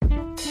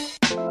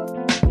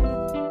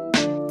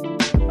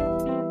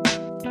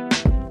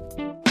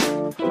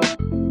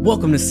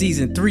Welcome to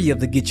season 3 of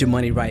the Get Your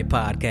Money Right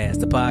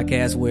podcast, the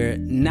podcast where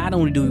not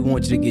only do we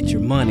want you to get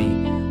your money,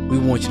 we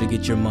want you to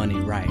get your money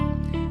right.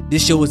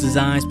 This show is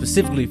designed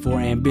specifically for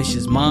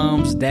ambitious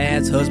moms,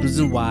 dads, husbands,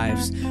 and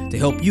wives to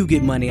help you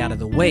get money out of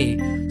the way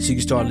so you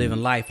can start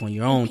living life on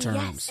your own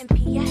terms.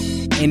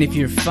 And if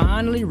you're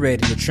finally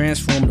ready to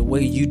transform the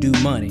way you do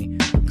money,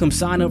 come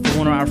sign up for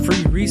one of our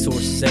free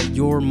resources at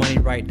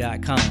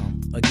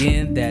yourmoneyright.com.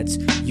 Again, that's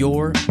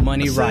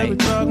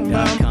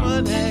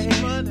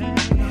yourmoneyright.com.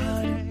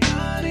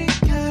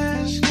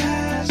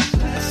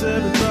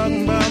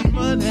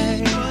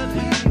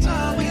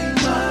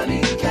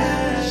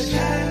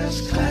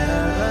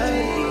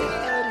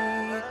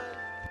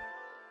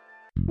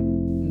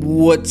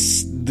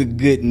 What's the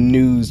good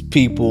news,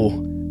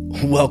 people?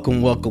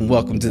 Welcome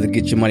to the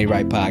Get Your Money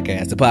Right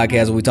podcast, the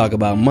podcast where we talk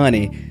about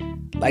money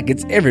like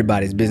it's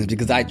everybody's business,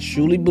 because I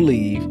truly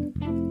believe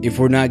if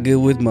we're not good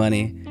with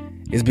money,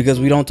 it's because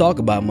we don't talk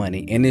about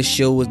money. And this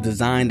show was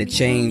designed to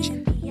change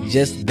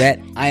just that.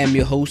 I am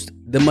your host,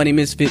 the Money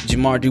Misfit,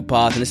 Jamar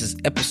Dupas, and this is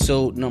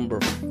episode number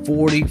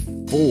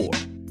 44.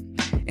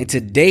 And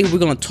today we're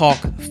going to talk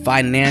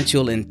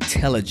financial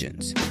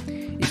intelligence.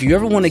 If you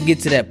ever want to get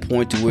to that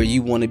point to where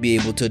you want to be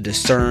able to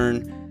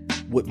discern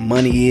what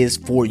money is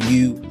for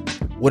you,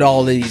 what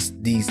all these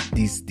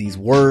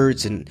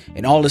words and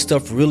all this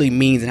stuff really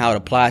means and how it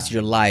applies to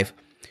your life,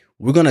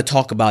 we're going to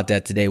talk about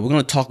that today. We're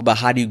going to talk about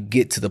how do you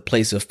get to the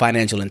place of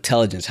financial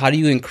intelligence? How do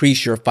you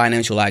increase your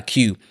financial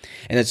IQ?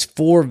 And it's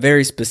 4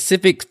 very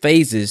specific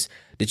phases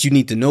that you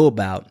need to know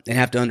about and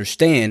have to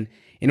understand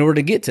in order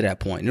to get to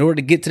that point. In order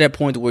to get to that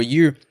point where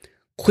you're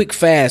quick,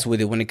 fast with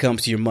it when it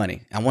comes to your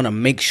money. I want to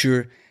make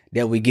sure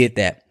that we get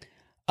that.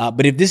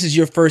 But if this is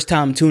your first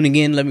time tuning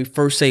in, let me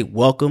first say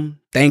welcome.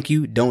 Thank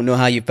you. Don't know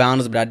how you found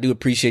us, but I do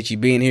appreciate you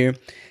being here.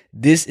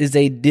 This is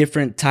a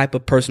different type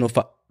of personal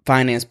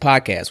finance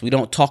podcast. We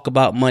don't talk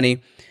about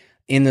money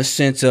in the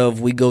sense of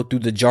we go through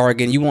the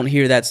jargon. You won't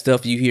hear that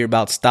stuff you hear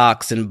about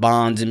stocks and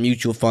bonds and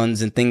mutual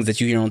funds and things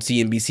that you hear on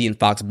CNBC and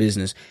Fox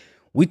Business.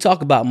 We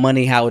talk about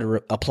money, how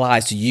it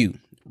applies to you,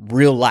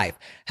 real life,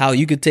 how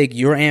you could take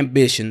your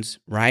ambitions,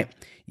 right?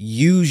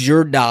 Use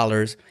your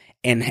dollars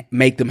and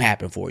make them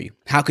happen for you.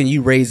 How can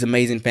you raise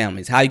amazing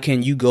families? How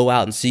can you go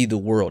out and see the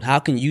world? How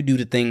can you do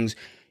the things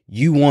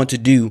you want to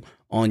do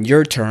on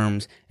your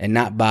terms and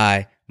not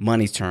by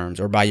money's terms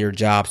or by your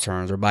job's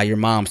terms or by your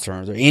mom's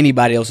terms or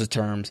anybody else's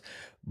terms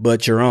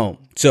but your own?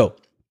 So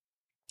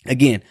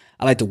again,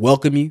 I'd like to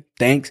welcome you.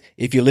 Thanks.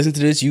 If you listen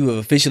to this, you have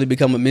officially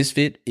become a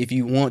misfit. If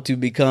you want to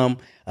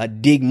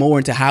dig more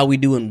into how we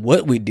do and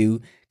what we do,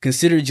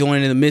 consider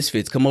joining the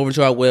Misfits. Come over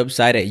to our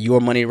website at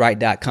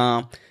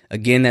yourmoneyright.com.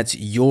 Again, that's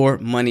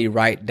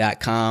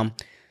yourmoneyright.com.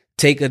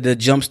 Take the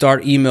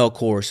Jumpstart email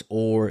course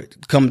or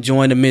come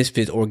join the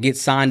Misfits or get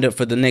signed up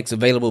for the next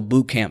available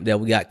boot camp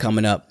that we got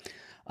coming up.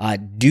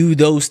 Do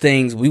those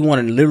things. We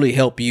want to literally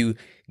help you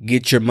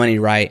get your money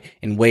right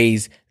in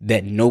ways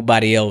that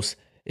nobody else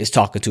is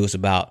talking to us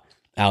about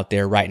out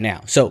there right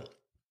now. So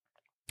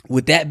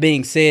with that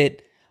being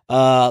said,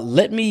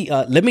 let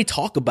me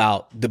talk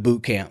about the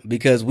boot camp,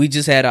 because we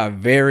just had our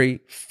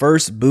very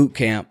first boot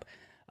camp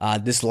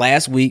this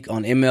last week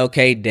on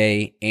MLK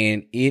Day,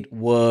 and it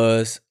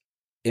was,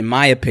 in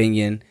my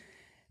opinion,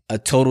 a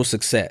total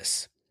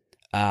success.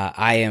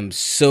 I am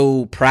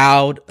so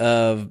proud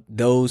of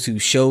those who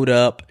showed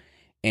up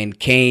and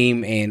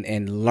came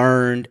and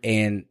learned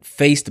and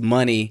faced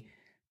money,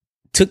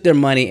 took their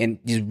money and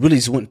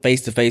just went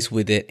face to face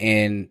with it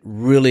and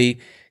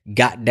really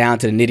got down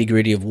to the nitty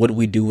gritty of what do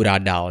we do with our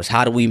dollars?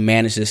 How do we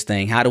manage this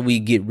thing? How do we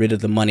get rid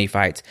of the money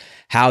fights?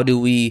 How do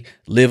we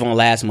live on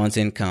last month's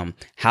income?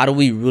 How do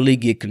we really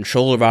get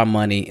control of our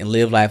money and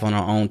live life on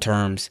our own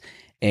terms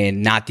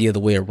and not the other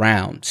way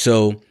around?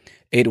 So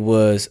it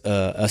was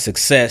a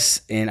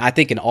success. And I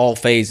think in all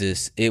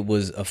phases, it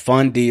was a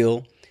fun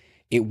deal.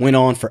 It went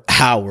on for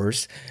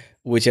hours,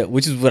 which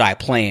is what I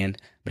planned.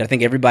 But I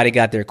think everybody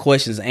got their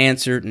questions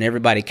answered and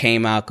everybody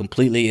came out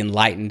completely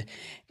enlightened.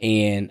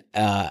 And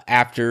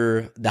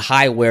after the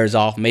high wears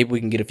off, maybe we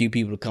can get a few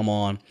people to come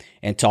on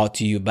and talk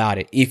to you about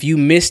it. If you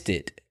missed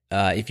it,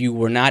 if you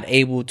were not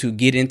able to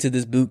get into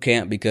this boot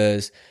camp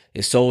because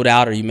it's sold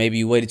out or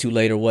you waited too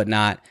late or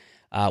whatnot,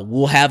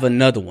 we'll have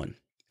another one.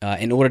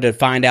 In order to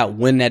find out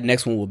when that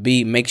next one will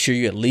be, make sure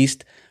you're at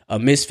least a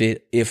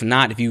misfit. If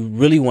not, if you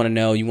really want to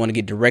know, you want to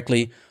get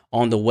directly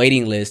on the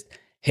waiting list,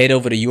 head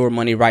over to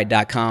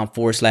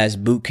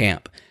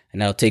yourmoneyright.com/bootcamp,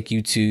 and that'll take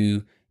you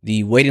to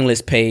the waiting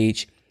list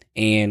page.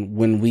 And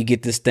when we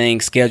get this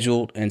thing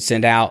scheduled and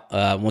sent out,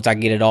 once I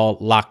get it all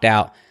locked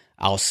out,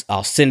 I'll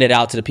send it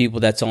out to the people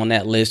that's on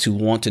that list who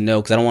want to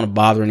know, because I don't want to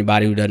bother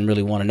anybody who doesn't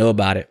really want to know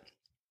about it.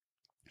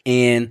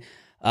 And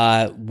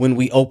when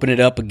we open it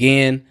up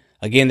again,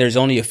 there's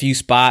only a few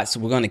spots.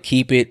 We're going to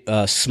keep it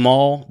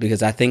small,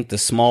 because I think the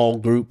small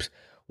groups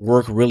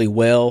work really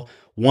well.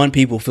 One,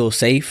 people feel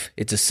safe.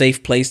 It's a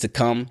safe place to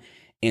come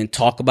and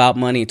talk about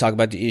money and talk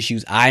about the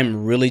issues.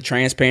 I'm really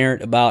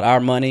transparent about our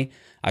money.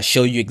 I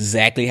show you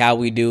exactly how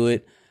we do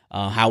it,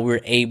 how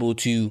we're able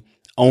to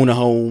own a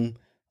home,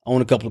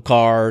 own a couple of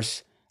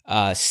cars,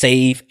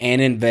 save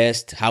and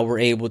invest, how we're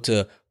able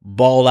to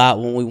ball out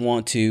when we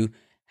want to,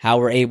 how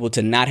we're able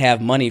to not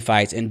have money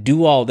fights and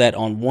do all that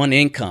on one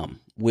income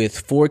with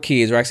 4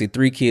 kids, or actually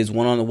 3 kids,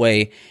 one on the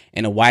way,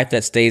 and a wife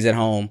that stays at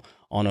home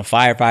on a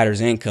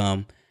firefighter's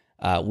income.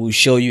 We'll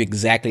show you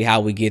exactly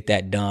how we get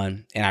that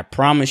done. And I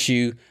promise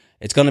you,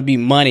 it's going to be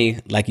money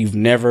like you've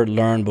never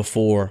learned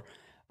before.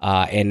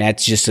 And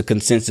that's just a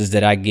consensus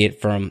that I get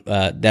from,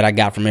 that I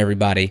got from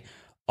everybody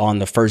on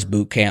the first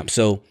boot camp.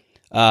 So,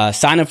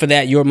 sign up for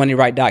that,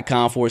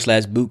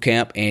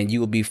 yourmoneyright.com/bootcamp, and you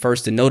will be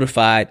first to be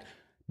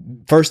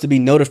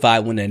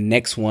notified when the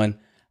next one,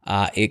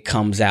 it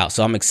comes out.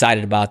 So I'm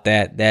excited about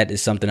that. That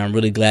is something I'm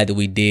really glad that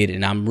we did.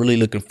 And I'm really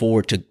looking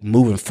forward to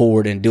moving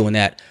forward and doing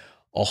that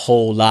a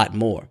whole lot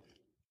more.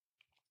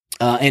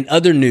 And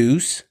other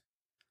news,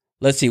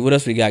 let's see what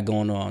else we got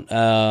going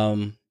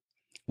on.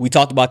 We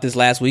talked about this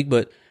last week,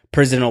 but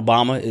President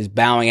Obama is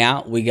bowing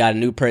out. We got a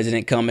new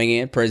president coming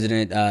in,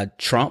 President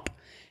Trump.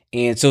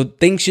 And so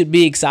things should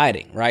be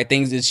exciting, right?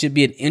 It should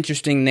be an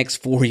interesting next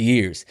 4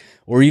 years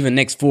or even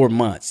next 4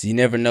 months. You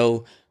never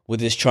know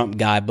with this Trump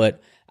guy,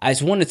 but I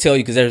just want to tell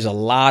you, because there's a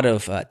lot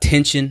of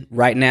tension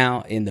right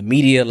now in the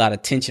media, a lot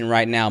of tension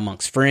right now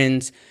amongst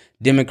friends,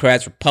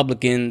 Democrats,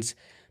 Republicans,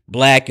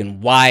 black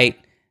and white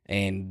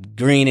and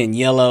green and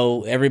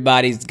yellow.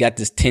 Everybody's got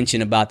this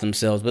tension about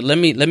themselves. But let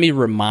me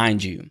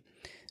remind you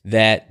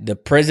that the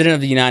president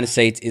of the United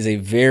States is a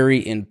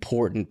very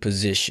important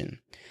position.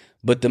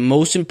 But the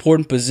most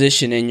important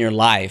position in your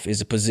life is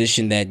a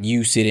position that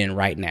you sit in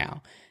right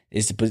now.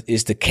 It's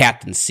the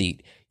captain's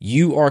seat.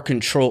 You are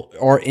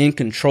in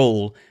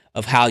control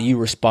of how you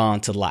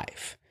respond to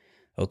life.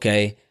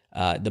 Okay?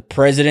 The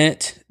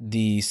president,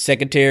 the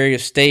secretary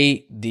of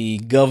state, the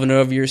governor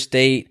of your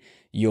state,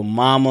 your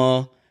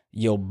mama,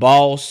 your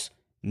boss,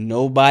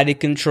 nobody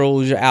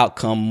controls your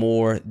outcome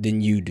more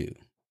than you do.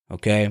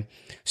 Okay?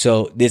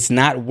 So it's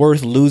not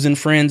worth losing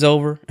friends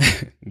over,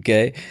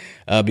 okay?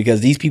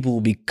 Because these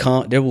people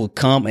they will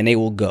come and they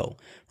will go,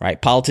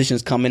 right?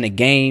 Politicians come in the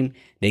game,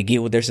 they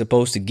get what they're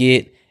supposed to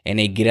get, and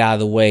they get out of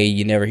the way.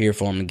 You never hear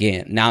from them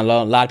again. Now,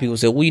 a lot of people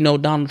say, well,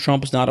 Donald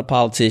Trump is not a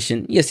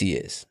politician. Yes, he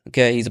is,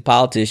 okay? He's a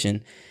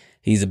politician.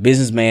 He's a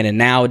businessman. And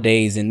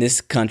nowadays in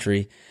this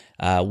country,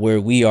 where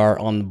we are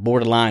on the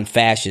borderline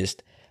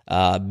fascist,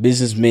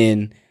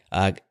 businessmen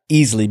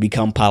easily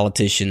become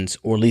politicians,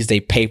 or at least they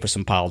pay for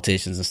some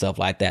politicians and stuff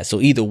like that. So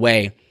either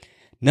way,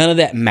 none of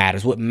that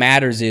matters. What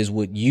matters is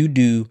what you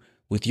do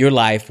with your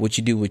life, what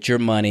you do with your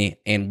money,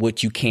 and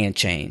what you can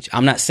change.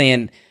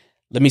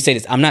 Let me say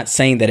this. I'm not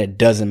saying that it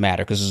doesn't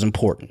matter, because it's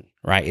important,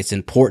 right? It's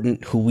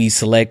important who we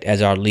select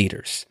as our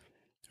leaders,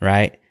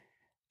 right?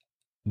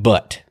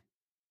 But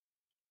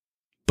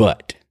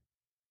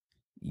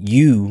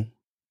you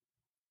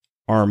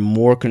are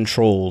more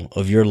control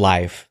of your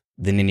life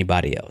than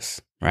anybody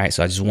else. Right.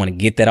 So I just want to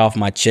get that off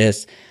my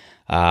chest.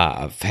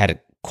 I've had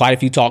quite a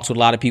few talks with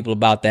a lot of people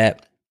about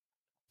that.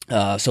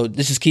 So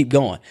let's just keep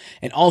going.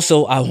 And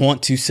also, I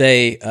want to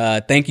say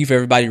thank you for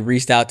everybody who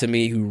reached out to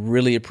me, who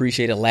really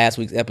appreciated last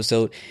week's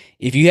episode.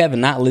 If you have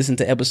not listened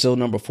to episode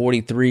number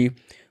 43,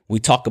 we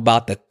talk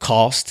about the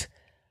cost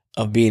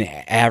of being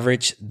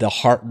average, the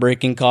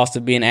heartbreaking cost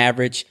of being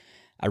average.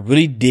 I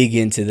really dig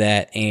into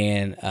that,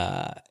 and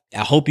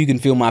I hope you can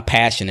feel my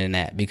passion in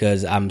that,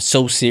 because I'm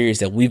so serious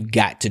that we've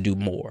got to do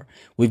more.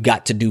 We've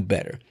got to do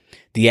better.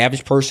 The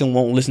average person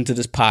won't listen to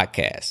this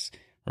podcast,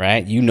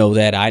 right? You know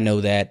that. I know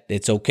that.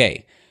 It's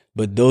okay.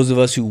 But those of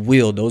us who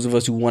will, those of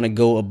us who want to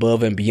go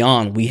above and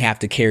beyond, we have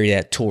to carry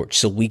that torch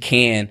so we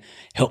can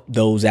help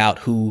those out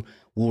who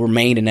will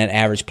remain in that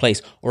average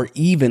place, or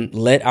even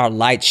let our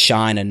light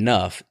shine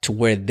enough to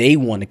where they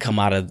want to come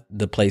out of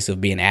the place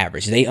of being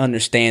average. They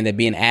understand that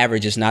being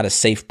average is not a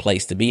safe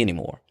place to be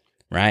anymore.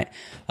 Right.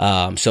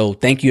 So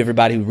thank you,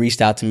 everybody who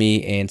reached out to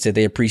me and said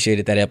they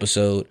appreciated that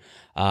episode.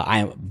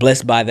 I am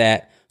blessed by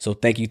that. So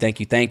thank you.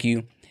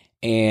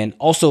 And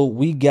also,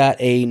 we got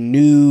a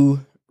new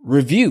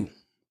review,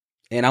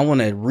 and I want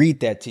to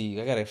read that to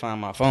you. I got to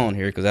find my phone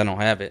here because I don't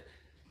have it.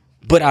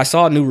 But I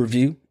saw a new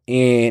review,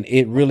 and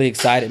it really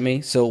excited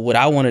me. So what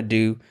I want to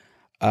do,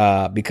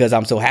 because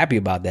I'm so happy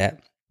about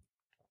that,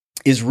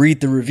 is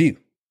read the review,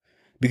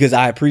 because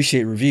I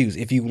appreciate reviews.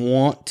 If you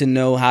want to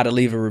know how to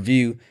leave a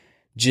review,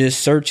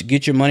 just search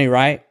Get Your Money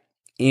Right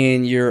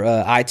in your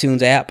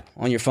iTunes app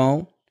on your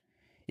phone.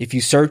 If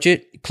you search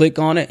it, click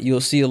on it, you'll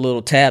see a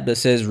little tab that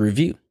says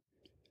review,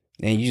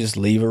 and you just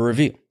leave a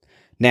review.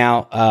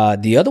 Now,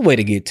 the other way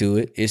to get to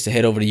it is to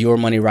head over to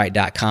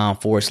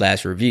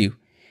yourmoneyright.com/review,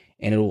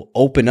 and it'll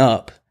open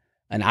up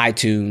an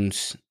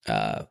iTunes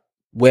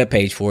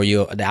webpage for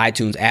you, the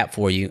iTunes app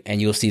for you,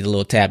 and you'll see the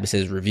little tab that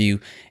says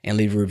review, and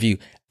leave a review.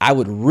 I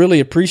would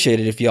really appreciate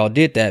it if y'all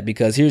did that,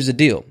 because here's the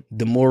deal.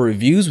 The more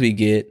reviews we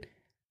get,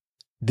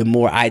 the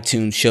more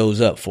iTunes shows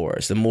up for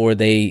us, the more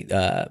they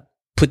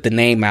put the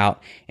name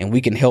out, and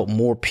we can help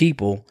more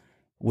people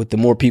with the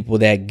more people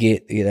that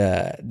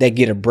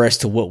get abreast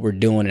to what we're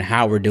doing and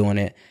how we're doing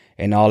it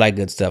and all that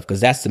good stuff.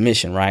 Because that's the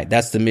mission, right?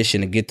 That's the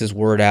mission, to get this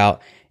word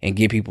out and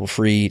get people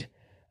freed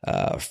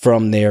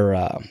from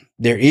their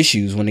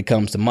issues when it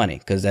comes to money,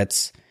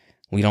 because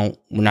we're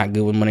not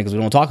good with money because we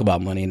don't talk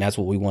about money, and that's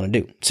what we want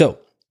to do. So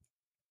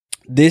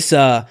this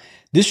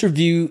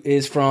review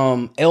is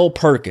from L.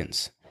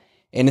 Perkins,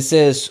 and it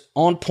says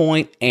on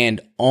point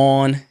and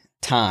on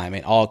time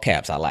in all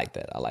caps. I like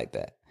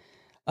that.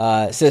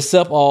 It says,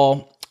 "Sup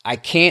all, I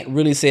can't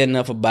really say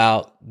enough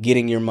about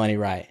getting your money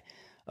right.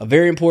 A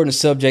very important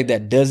subject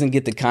that doesn't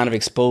get the kind of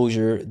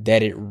exposure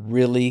that it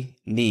really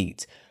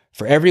needs.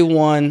 For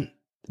everyone,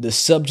 the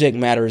subject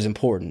matter is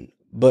important,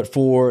 but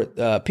for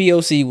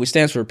POC, which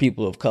stands for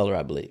people of color,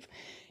 I believe,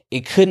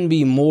 it couldn't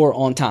be more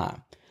on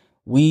time.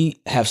 We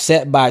have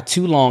sat by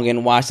too long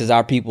and watched as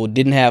our people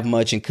didn't have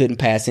much and couldn't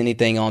pass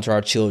anything on to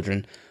our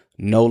children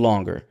no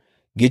longer.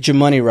 Get your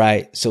money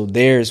right so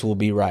theirs will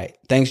be right.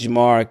 Thanks,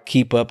 Jamar.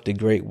 Keep up the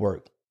great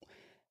work."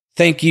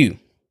 Thank you,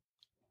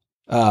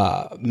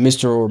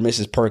 Mr. or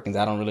Mrs. Perkins.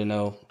 I don't really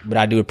know, but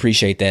I do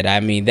appreciate that. I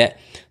mean,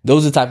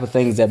 those are the type of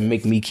things that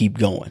make me keep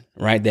going,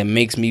 right? That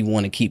makes me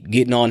want to keep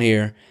getting on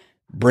here,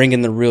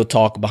 bringing the real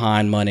talk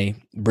behind money,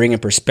 bringing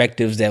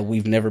perspectives that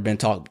we've never been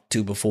talked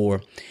to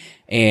before,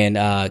 and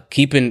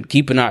keeping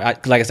our,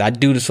 like I said, I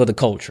do this for the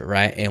culture,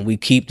 right? And we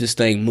keep this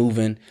thing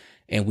moving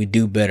and we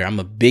do better. I'm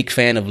a big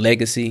fan of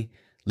legacy,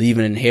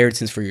 leaving an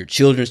inheritance for your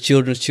children's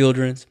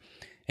children's.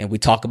 And we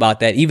talk about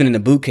that. Even in the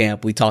boot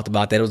camp, we talked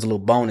about that. It was a little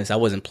bonus. I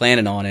wasn't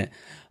planning on it.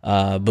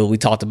 But we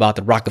talked about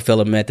the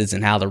Rockefeller methods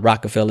and how the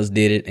Rockefellers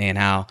did it, and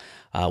how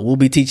we'll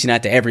be teaching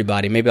that to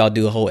everybody. Maybe I'll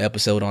do a whole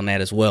episode on that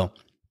as well.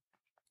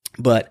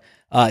 But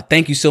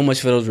thank you so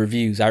much for those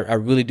reviews. I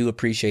really do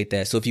appreciate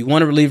that. So if you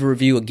want to leave a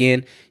review,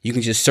 again, you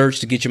can just search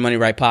the Get Your Money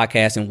Right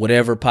podcast in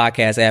whatever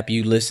podcast app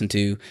you listen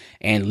to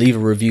and leave a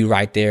review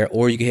right there.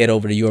 Or you can head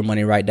over to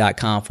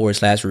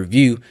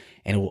yourmoneyright.com/review,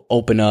 and it will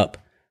open up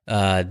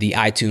the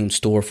iTunes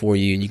store for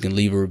you, and you can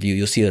leave a review.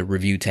 You'll see the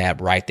review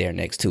tab right there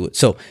next to it.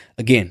 So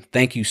again,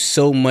 thank you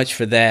so much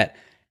for that.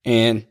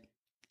 And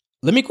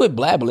let me quit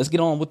blabbing. Let's get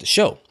on with the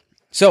show.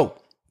 So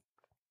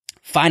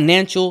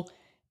financial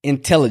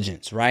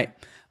intelligence, right?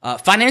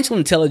 Financial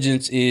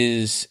intelligence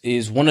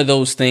is one of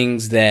those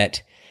things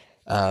that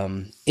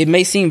it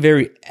may seem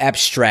very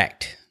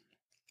abstract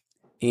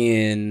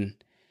on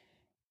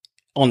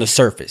the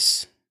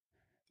surface,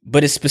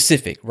 but it's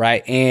specific,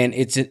 right? And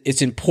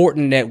it's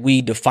important that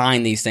we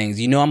define these things.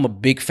 You know, I'm a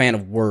big fan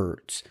of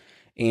words,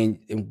 and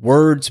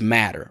words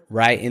matter,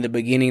 right? In the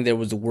beginning, there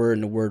was the Word,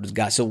 and the Word was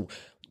God. So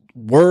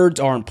words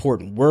are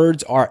important.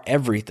 Words are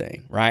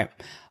everything, right?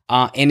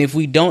 And if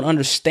we don't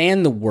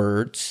understand the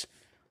words,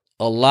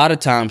 a lot of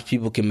times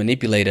people can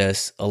manipulate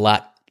us a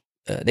lot.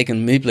 They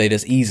can manipulate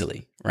us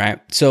easily,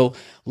 right? So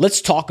let's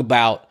talk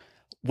about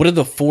what are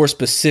the 4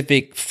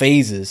 specific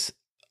phases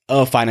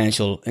of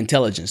financial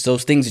intelligence,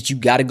 those things that you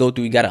got to go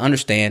through, you got to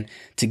understand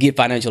to get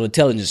financial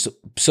intelligence.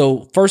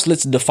 So first,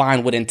 let's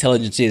define what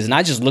intelligence is. And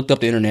I just looked up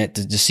the internet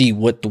to see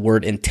what the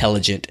word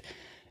intelligent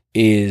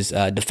is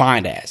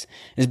defined as.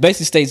 It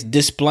basically states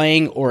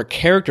displaying or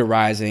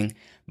characterizing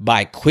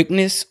by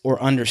quickness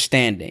or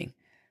understanding,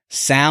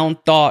 sound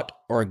thought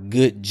or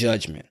good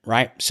judgment,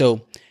 right?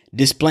 So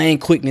displaying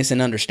quickness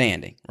and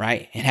understanding,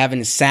 right? And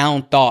having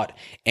sound thought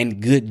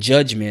and good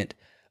judgment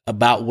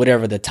about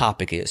whatever the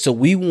topic is. So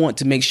we want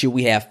to make sure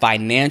we have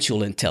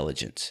financial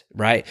intelligence,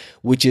 right?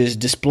 Which is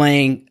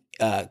displaying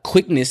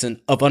quickness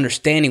of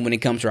understanding when it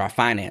comes to our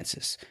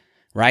finances,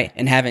 right?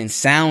 And having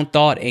sound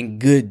thought and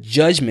good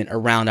judgment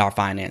around our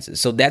finances.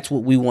 So that's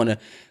what we want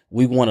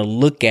to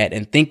look at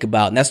and think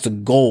about. And that's the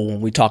goal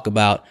when we talk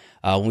about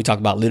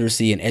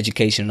literacy and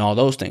education and all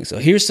those things. So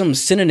here's some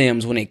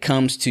synonyms when it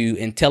comes to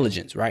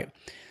intelligence, right?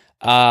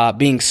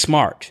 Being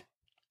smart,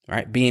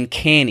 right? Being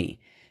canny,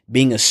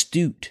 being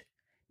astute,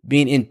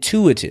 being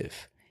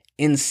intuitive,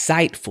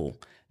 insightful,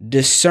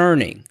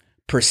 discerning,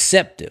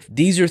 perceptive.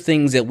 These are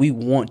things that we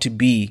want to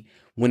be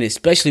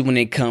especially when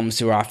it comes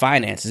to our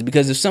finances.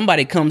 Because if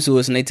somebody comes to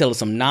us and they tell us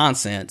some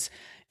nonsense,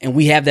 and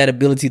we have that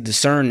ability to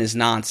discern this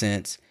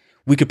nonsense,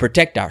 we could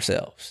protect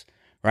ourselves,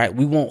 right?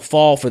 We won't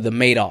fall for the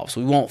Madoffs.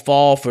 We won't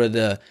fall for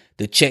the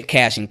check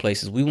cashing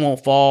places. We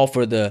won't fall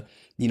for the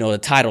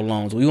title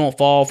loans. We won't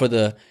fall for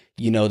the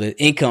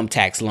income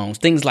tax loans,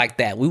 things like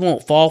that. We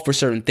won't fall for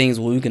certain things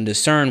where we can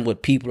discern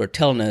what people are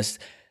telling us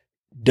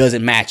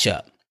doesn't match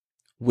up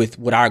with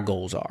what our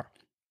goals are,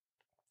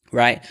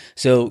 right?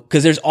 So,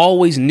 because there's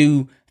always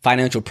new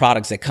financial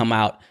products that come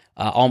out.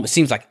 It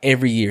seems like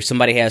every year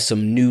somebody has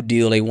some new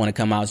deal they want to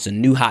come out. It's a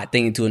new hot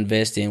thing to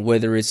invest in,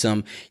 whether it's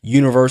some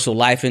universal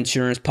life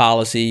insurance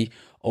policy,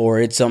 or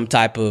it's some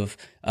type of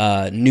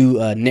new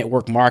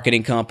network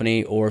marketing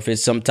company, or if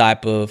it's some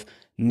type of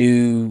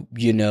new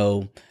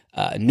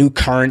new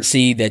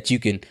currency that you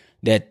can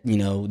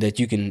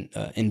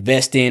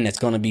invest in that's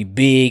going to be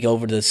big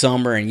over the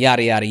summer and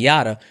yada yada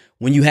yada.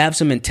 When you have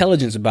some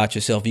intelligence about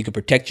yourself, you can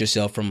protect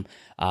yourself from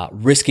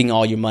risking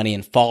all your money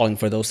and falling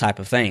for those type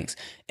of things.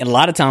 And a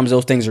lot of times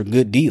those things are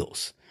good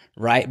deals,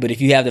 right? But if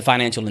you have the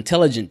financial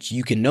intelligence,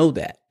 you can know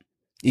that.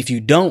 If you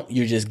don't,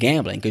 you're just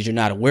gambling because you're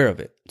not aware of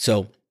it.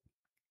 So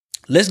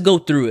let's go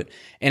through it.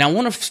 And I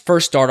want to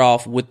first start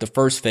off with the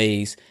first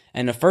phase.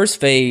 And the first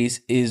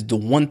phase is the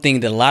one thing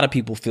that a lot of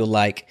people feel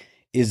like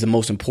is the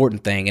most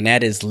important thing, and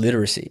that is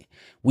literacy.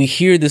 We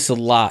hear this a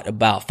lot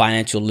about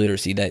financial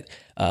literacy, that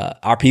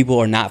our people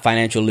are not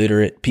financial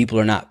literate. People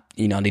are not,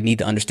 they need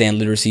to understand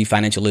literacy,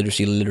 financial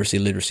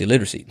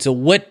literacy. So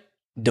what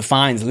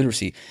defines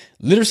literacy?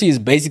 Literacy is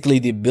basically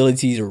the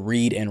ability to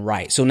read and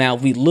write. So now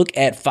if we look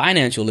at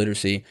financial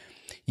literacy,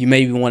 you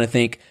maybe want to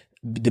think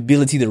the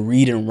ability to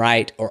read and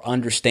write or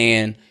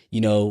understand,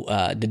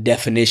 the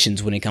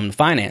definitions when it comes to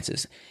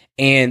finances.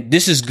 And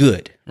this is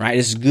good, right?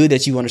 It's good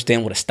that you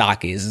understand what a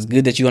stock is. It's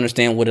good that you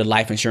understand what a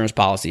life insurance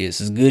policy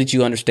is. It's good that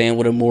you understand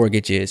what a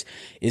mortgage is.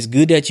 It's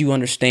good that you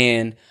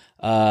understand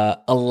a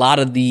lot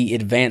of the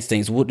advanced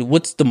things.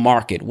 What's the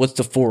market? What's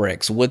the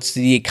Forex? What's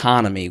the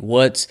economy?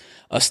 What's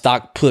a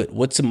stock put?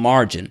 What's a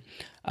margin?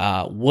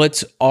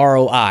 What's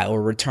ROI,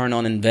 or return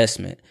on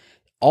investment?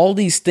 All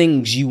these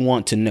things you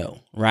want to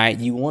know, right?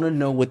 You want to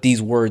know what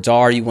these words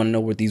are. You want to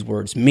know what these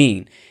words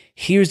mean.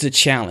 Here's the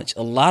challenge.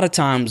 A lot of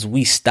times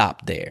we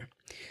stop there.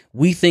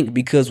 We think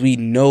because we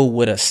know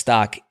what a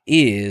stock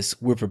is,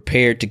 we're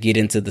prepared to get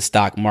into the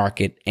stock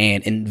market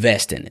and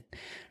invest in it,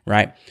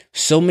 right?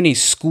 So many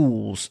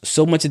schools,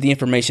 so much of the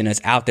information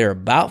that's out there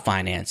about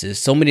finances,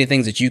 so many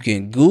things that you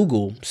can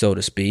Google, so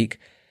to speak,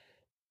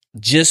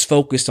 just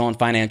focused on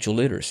financial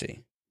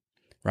literacy,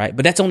 right?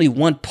 But that's only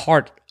one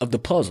part of the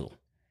puzzle.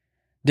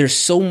 There's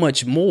so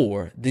much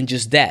more than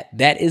just that.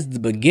 That is the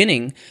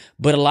beginning,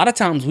 but a lot of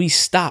times we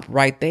stop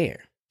right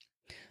there.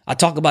 I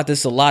talk about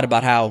this a lot,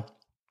 about how,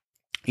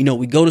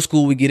 we go to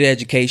school, we get an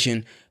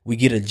education, we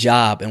get a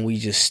job, and we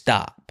just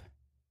stop.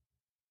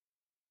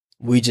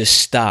 We just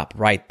stop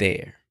right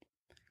there.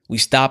 We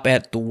stop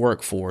at the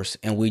workforce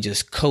and we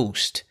just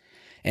coast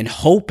and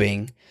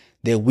hoping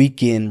that we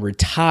can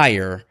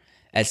retire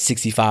at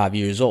 65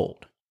 years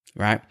old,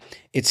 right?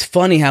 It's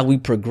funny how we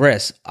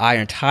progress our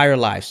entire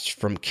lives,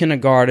 from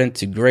kindergarten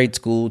to grade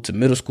school to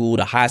middle school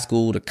to high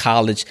school to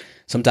college.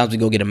 Sometimes we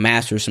go get a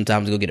master's,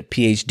 sometimes we go get a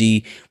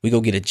PhD, we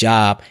go get a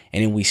job,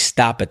 and then we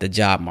stop at the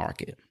job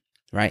market,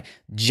 right?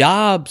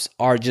 Jobs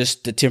are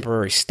just the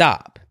temporary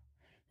stop,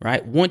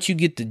 right? Once you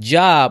get the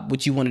job,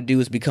 what you want to do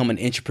is become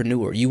an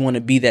entrepreneur. You want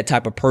to be that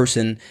type of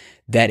person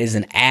that is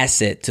an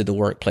asset to the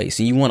workplace,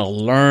 and you want to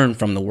learn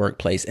from the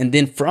workplace. And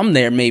then from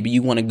there, maybe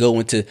you want to go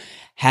into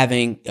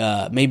having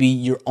maybe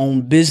your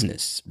own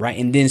business, right?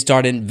 And then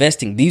start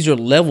investing. These are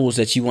levels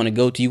that you want to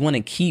go to. You want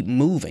to keep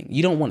moving.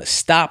 You don't want to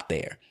stop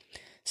there.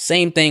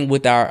 Same thing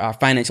with our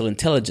financial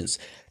intelligence.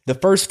 The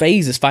first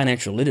phase is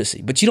financial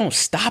literacy, but you don't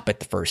stop at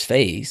the first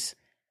phase.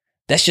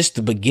 That's just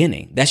the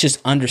beginning. That's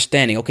just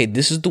understanding. Okay,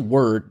 this is the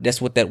word.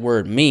 That's what that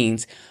word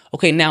means.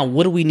 Okay, now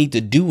what do we need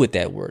to do with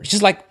that word? It's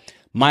just like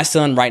my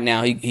son right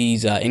now,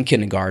 he's in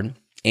kindergarten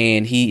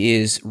and he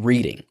is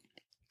reading.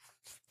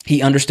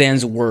 He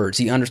understands the words.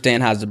 He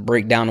understands how to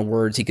break down the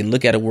words. He can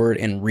look at a word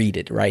and read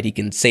it, right? He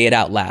can say it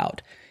out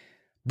loud.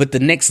 But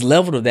the next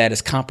level of that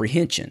is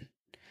comprehension,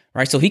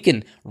 right? So he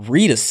can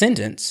read a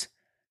sentence,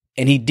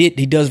 and he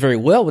does very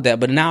well with that.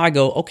 But now I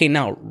go, okay,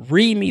 now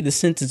read me the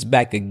sentence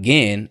back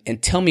again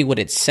and tell me what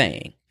it's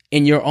saying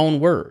in your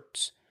own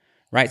words,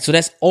 right? So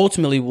that's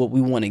ultimately what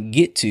we want to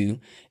get to,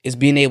 is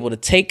being able to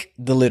take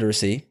the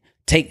literacy,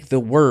 take the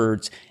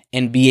words,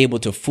 and be able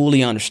to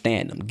fully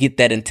understand them, get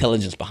that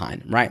intelligence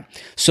behind them, right?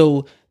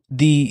 So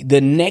the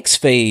next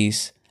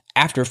phase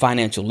after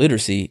financial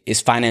literacy is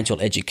financial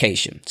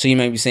education. So you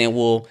may be saying,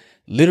 well,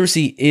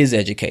 literacy is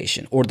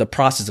education, or the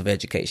process of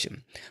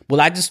education. Well,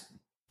 I just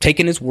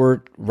taken this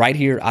word right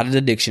here out of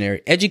the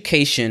dictionary.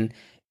 Education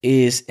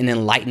is an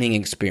enlightening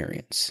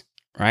experience,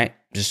 right?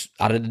 Just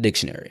out of the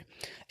dictionary.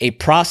 A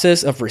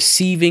process of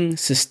receiving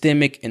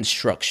systemic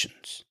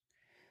instructions.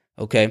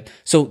 Okay,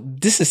 so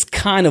this is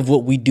kind of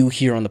what we do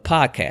here on the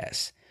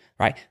podcast,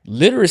 right?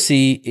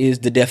 Literacy is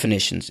the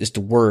definitions, it's the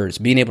words,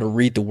 being able to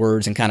read the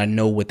words and kind of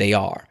know what they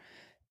are.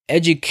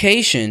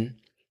 Education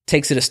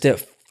takes it a step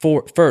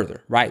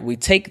further, right? We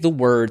take the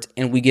words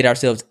and we get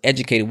ourselves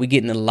educated. We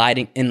get an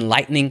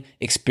enlightening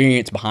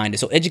experience behind it.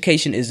 So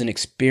education is an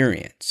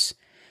experience,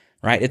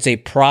 right? It's a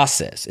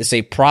process. It's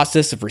a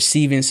process of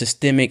receiving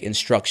systemic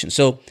instruction.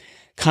 So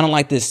kind of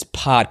like this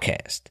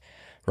podcast,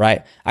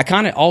 right? I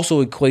kind of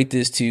also equate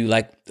this to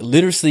like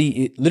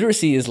literacy.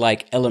 Literacy is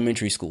like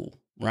elementary school,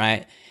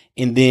 right?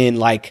 And then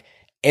like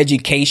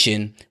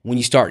education, when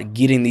you start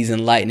getting these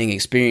enlightening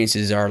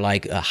experiences, are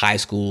like high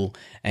school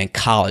and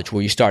college,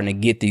 where you're starting to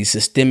get these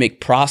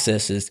systemic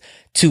processes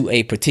to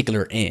a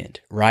particular end,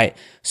 right?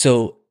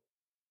 So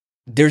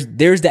there's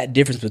that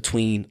difference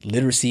between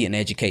literacy and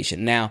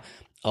education. Now,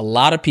 a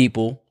lot of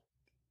people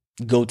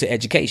go to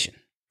education,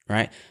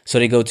 right? So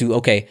they go to,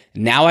 okay,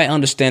 now I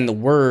understand the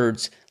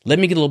words. Let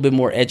me get a little bit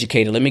more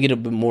educated. Let me get a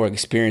bit more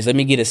experience. Let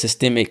me get a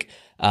systemic,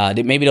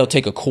 maybe they'll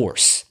take a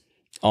course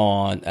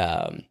on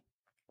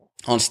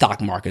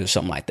stock market or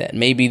something like that.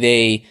 Maybe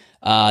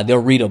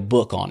they'll read a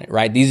book on it,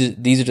 right?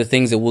 These are the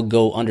things that we'll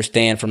go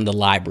understand from the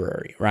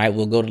library, right?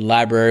 We'll go to the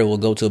library, we'll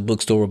go to a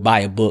bookstore, we'll buy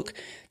a book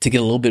to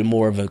get a little bit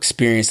more of an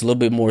experience, a little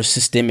bit more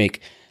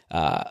systemic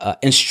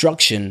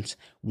instructions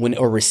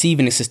or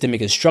receiving the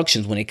systemic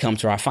instructions when it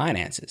comes to our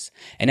finances.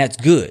 And that's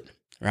good,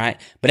 right?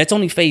 But that's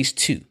only phase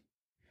 2,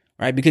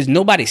 right? Because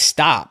nobody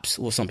stops.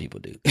 Well, some people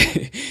do.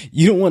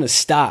 You don't want to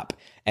stop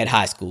at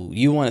high school.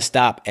 You want to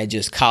stop at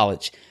just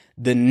college.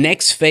 The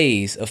next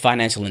phase of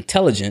financial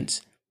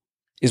intelligence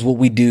is what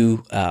we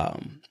do,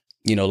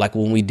 like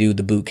when we do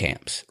the boot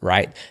camps,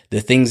 right?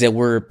 The things that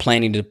we're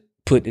planning to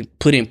put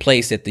in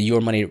place at the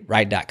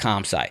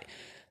yourmoneyright.com site.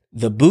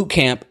 The boot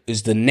camp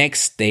is the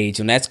next stage,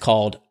 and that's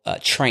called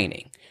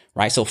training,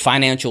 right? So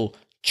financial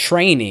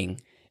training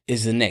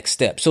is the next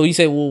step. So you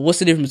say, well, what's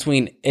the difference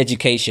between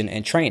education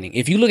and training?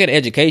 If you look at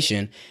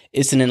education,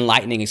 it's an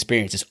enlightening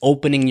experience. It's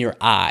opening your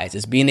eyes.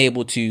 It's being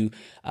able to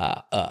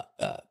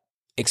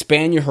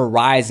expand your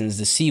horizons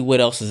to see what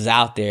else is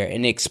out there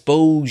and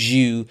expose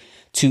you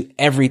to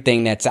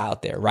everything that's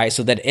out there, right?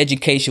 So that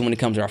education, when it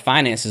comes to our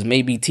finances,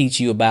 maybe teach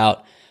you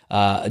about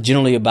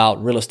generally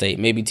about real estate,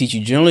 maybe teach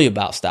you generally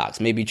about stocks,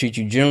 maybe teach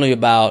you generally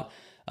about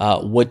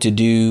what to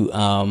do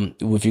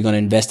if you're going to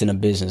invest in a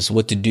business,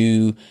 what to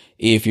do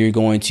if you're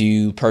going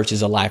to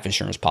purchase a life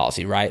insurance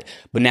policy, right?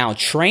 But now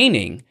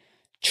training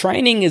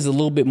is a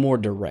little bit more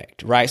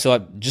direct, right? So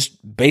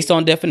just based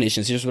on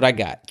definitions, here's what I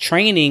got.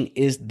 Training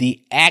is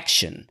the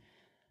action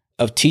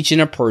of teaching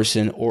a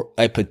person or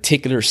a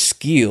particular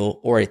skill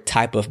or a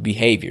type of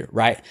behavior,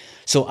 right?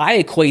 So I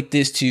equate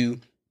this to,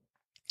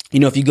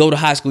 if you go to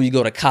high school, you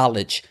go to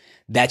college,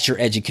 that's your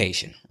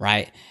education,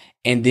 right?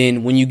 And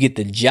then when you get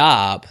the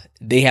job,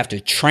 they have to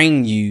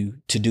train you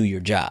to do your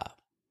job,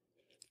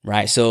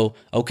 right? So,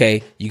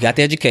 okay, you got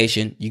the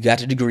education, you got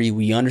the degree,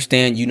 we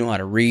understand you know how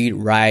to read,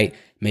 write,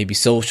 maybe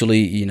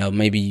socially,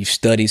 maybe you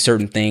study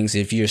certain things.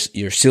 If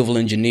you're a civil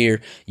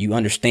engineer, you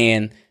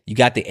understand, you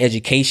got the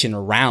education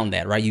around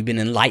that, right? You've been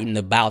enlightened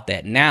about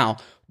that. Now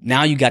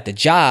you got the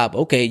job.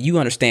 Okay, you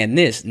understand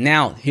this.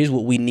 Now here's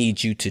what we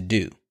need you to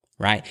do,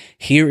 right?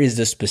 Here is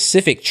the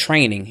specific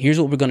training. Here's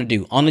what we're going to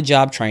do on the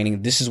job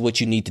training. This is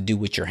what you need to do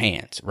with your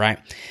hands, right?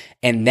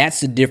 And that's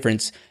the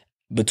difference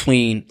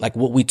between like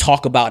what we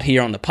talk about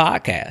here on the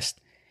podcast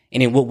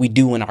and then what we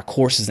do in our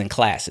courses and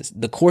classes.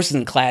 The courses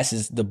and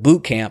classes, the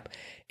boot camp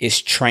is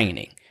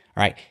training,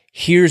 right?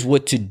 Here's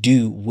what to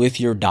do with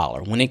your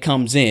dollar. When it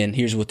comes in,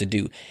 here's what to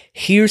do.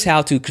 Here's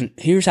how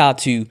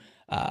to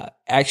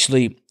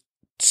actually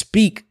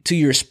speak to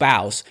your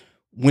spouse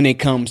when it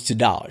comes to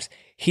dollars.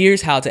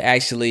 Here's how to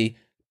actually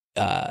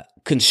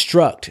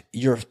construct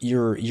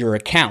your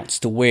accounts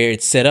to where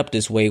it's set up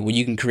this way, where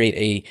you can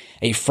create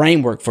a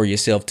framework for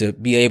yourself to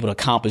be able to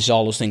accomplish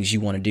all those things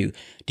you want to do.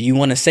 Do you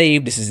want to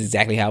save? This is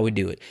exactly how we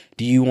do it.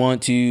 Do you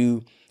want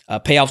to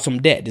pay off some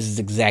debt? This is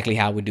exactly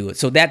how we do it.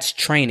 So that's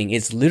training.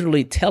 It's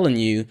literally telling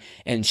you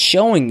and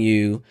showing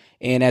you,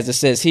 and as it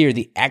says here,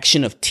 the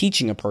action of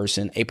teaching a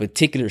person a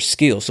particular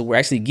skill. So we're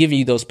actually giving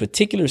you those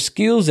particular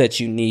skills that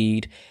you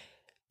need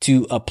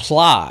to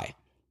apply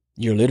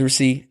your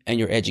literacy and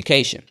your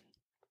education.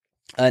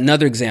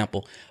 Another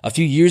example, a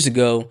few years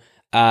ago,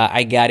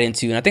 I got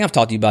into, and I think I've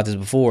talked to you about this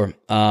before.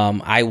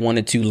 I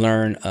wanted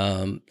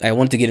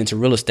to get into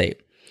real estate.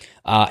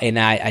 And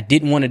I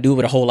didn't want to do it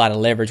with a whole lot of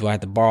leverage where I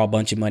had to borrow a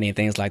bunch of money and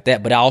things like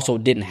that. But I also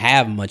didn't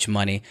have much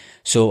money.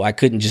 So I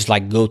couldn't just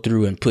like go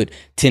through and put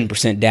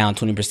 10% down,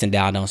 20%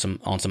 down on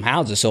some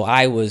houses. So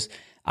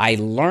I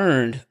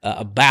learned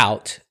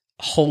about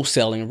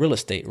wholesaling real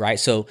estate, right?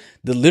 So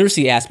the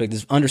literacy aspect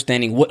is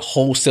understanding what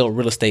wholesale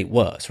real estate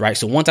was, right?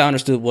 So once I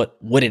understood what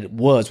it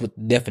was, what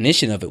the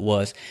definition of it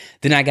was,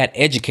 then I got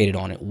educated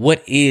on it.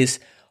 What is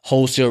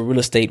wholesale real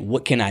estate?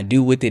 What can I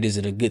do with it? Is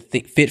it a good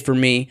fit for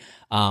me?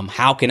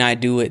 How can I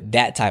do it?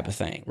 That type of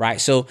thing,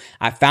 right? So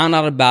I found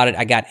out about it.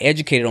 I got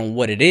educated on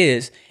what it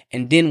is.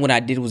 And then what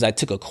I did was I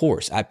took a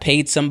course. I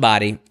paid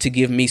somebody to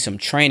give me some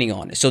training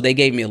on it. So they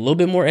gave me a little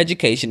bit more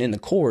education in the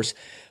course,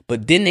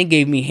 but then they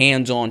gave me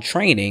hands-on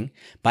training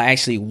by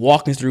actually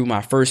walking through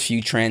my first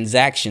few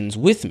transactions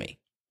with me,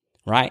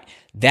 right?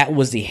 That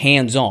was the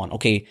hands-on.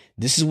 Okay,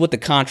 this is what the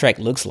contract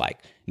looks like.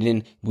 And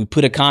then we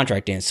put a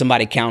contract in.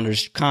 Somebody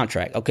counters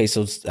contract. Okay,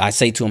 so I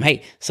say to them,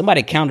 hey,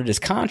 somebody countered this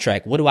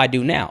contract. What do I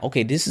do now?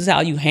 Okay, this is how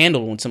you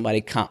handle when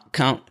somebody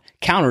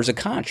counters a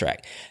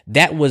contract.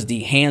 That was the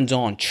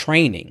hands-on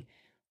training,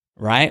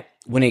 right?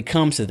 When it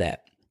comes to that.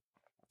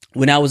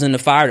 When I was in the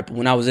fire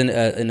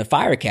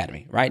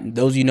academy, right?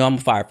 Those of you know I'm a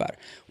firefighter.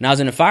 When I was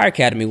in the fire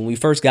academy, when we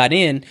first got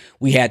in,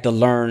 we had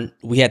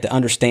to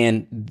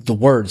understand the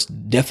words,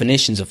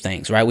 definitions of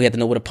things, right? We had to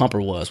know what a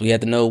pumper was. We had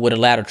to know what a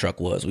ladder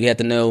truck was. We had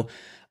to know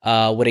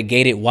what a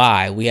gated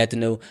Y. We had to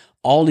know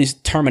all these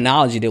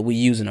terminology that we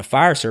use in a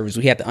fire service.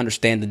 We had to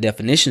understand the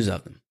definitions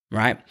of them,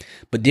 right?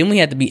 But then we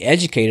had to be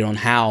educated on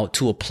how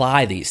to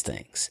apply these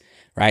things,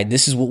 right?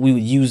 This is what we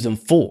would use them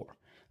for.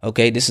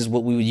 Okay, this is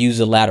what we would use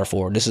a ladder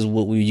for. This is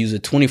what we would use a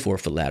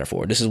 24-foot ladder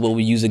for. This is what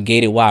we use a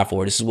gated Y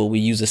for. This is what we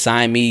use a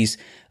Siamese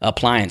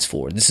appliance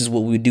for. This is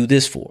what we do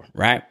this for,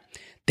 right?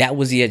 That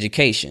was the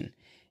education.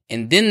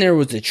 And then there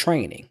was the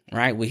training,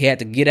 right? We had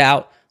to get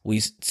out.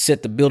 We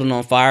set the building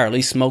on fire, or at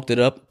least smoked it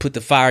up, put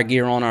the fire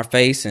gear on our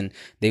face, and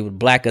they would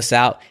black us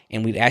out,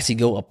 and we'd actually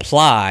go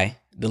apply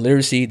the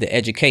literacy, the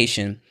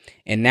education,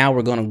 and now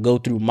we're going to go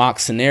through mock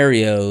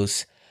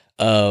scenarios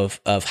of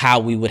how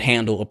we would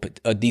handle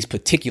these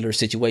particular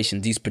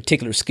situations, these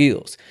particular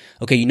skills.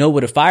 Okay, you know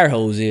what a fire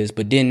hose is,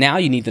 but then now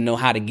you need to know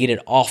how to get it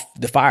off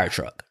the fire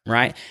truck,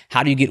 right?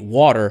 How do you get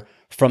water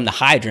from the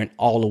hydrant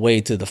all the way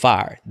to the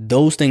fire?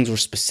 Those things were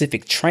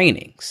specific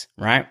trainings,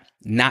 right?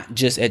 Not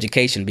just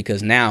education,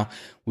 because now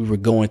we were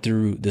going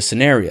through the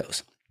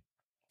scenarios.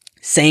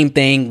 Same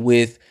thing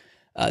with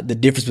the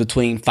difference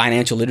between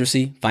financial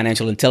literacy,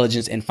 financial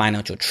intelligence, and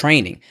financial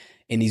training.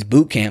 In these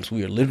boot camps,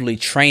 we are literally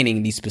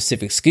training these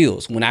specific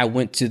skills. When I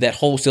went to that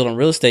wholesale and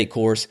real estate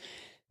course,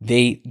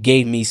 they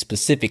gave me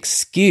specific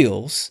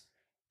skills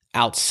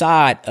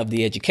outside of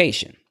the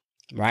education,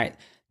 right?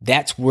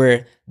 That's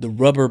where the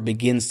rubber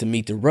begins to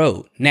meet the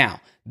road. Now,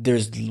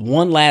 there's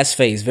one last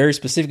phase, very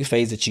specific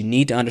phase that you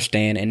need to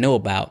understand and know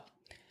about,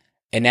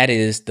 and that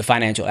is the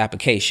financial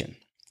application,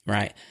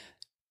 right?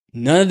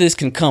 None of this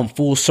can come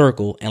full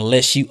circle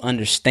unless you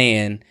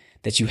understand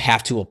that you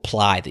have to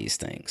apply these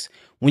things.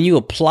 When you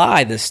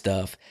apply this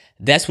stuff,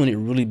 that's when it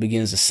really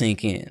begins to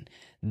sink in.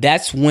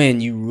 That's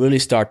when you really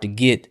start to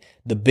get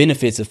the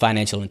benefits of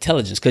financial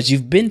intelligence, because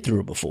you've been through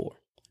it before,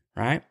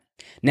 right?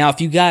 Now,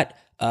 if you got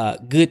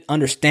good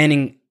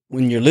understanding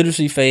in your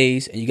literacy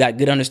phase, and you got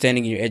good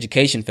understanding in your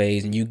education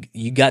phase, and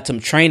you got some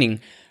training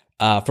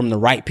from the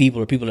right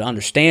people or people that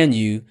understand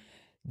you,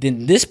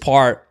 then this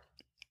part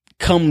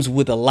comes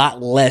with a lot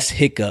less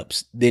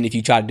hiccups than if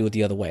you try to do it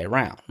the other way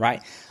around,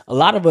 right? A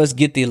lot of us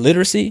get the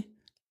literacy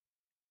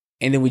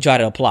and then we try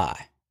to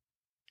apply,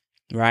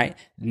 right?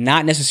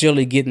 Not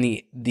necessarily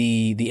getting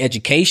the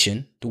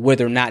education to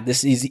whether or not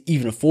this is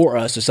even for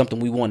us or something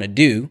we want to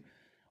do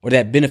or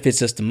that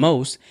benefits us the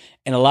most.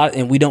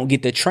 And we don't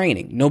get the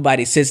training.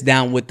 Nobody sits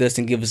down with us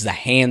and gives us the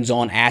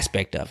hands-on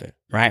aspect of it,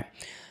 right?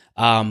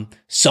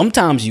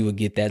 Sometimes you would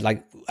get that.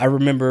 Like I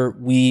remember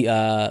we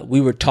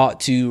were taught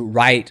to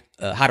write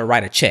how to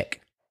write a check,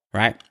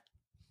 right?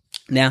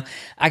 Now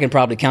I can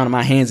probably count on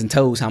my hands and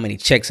toes how many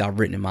checks I've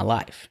written in my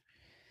life,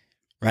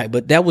 right?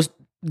 But that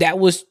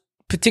was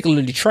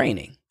particularly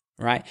training,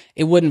 right?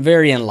 It wasn't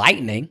very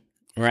enlightening,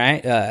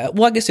 right?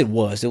 Well, I guess it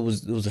was. It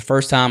was the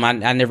first time I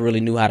never really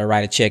knew how to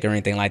write a check or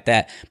anything like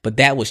that. But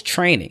that was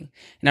training,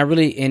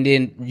 and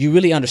then you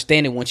really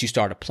understand it once you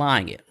start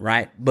applying it,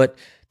 right? But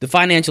the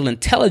financial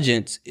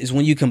intelligence is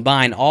when you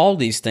combine all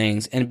these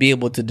things and be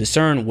able to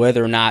discern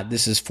whether or not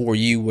this is for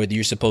you, whether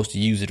you're supposed to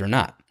use it or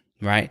not,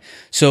 right?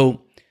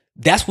 So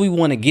that's what we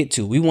want to get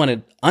to. We want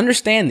to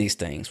understand these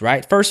things,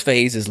 right? First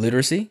phase is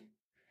literacy.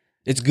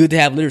 It's good to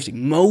have literacy.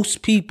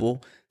 Most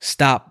people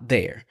stop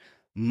there.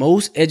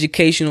 Most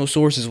educational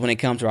sources when it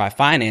comes to our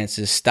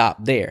finances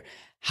stop there.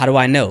 How do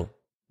I know?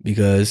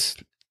 Because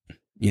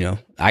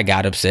I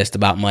got obsessed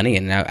about money,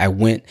 and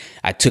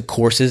I took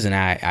courses, and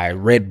I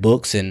read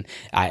books, and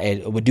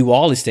I would do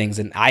all these things.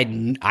 And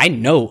I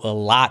know a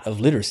lot of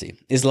literacy.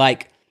 It's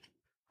like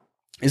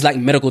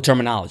medical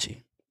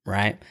terminology,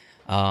 right?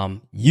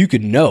 You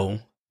could know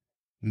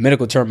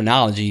medical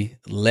terminology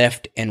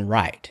left and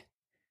right,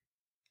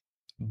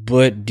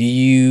 but do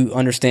you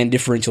understand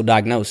differential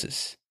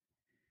diagnosis,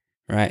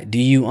 right? Do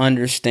you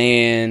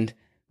understand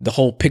the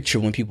whole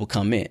picture when people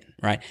come in,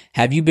 right?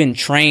 Have you been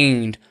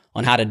trained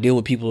on how to deal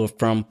with people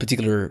from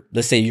particular,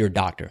 let's say you're a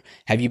doctor.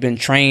 Have you been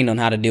trained on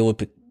how to deal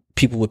with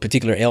people with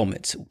particular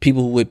ailments,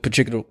 people with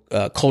particular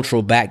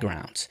cultural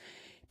backgrounds,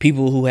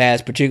 people who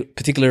has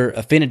particular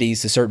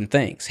affinities to certain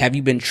things? Have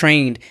you been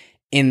trained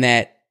in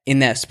that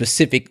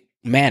specific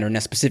manner, in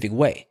that specific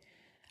way?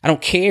 I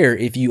don't care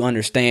if you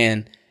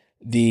understand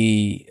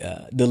the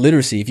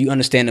literacy, if you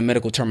understand the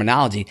medical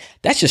terminology.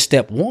 That's just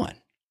step one,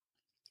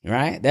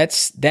 right?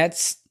 That's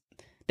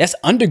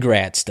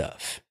undergrad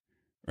stuff,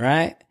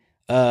 right?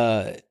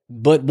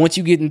 But once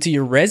you get into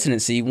your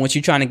residency, once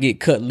you're trying to get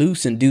cut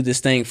loose and do this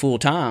thing full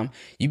time,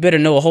 you better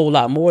know a whole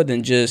lot more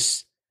than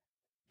just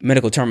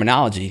medical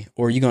terminology,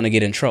 or you're going to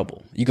get in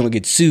trouble. You're going to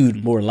get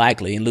sued more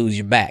likely and lose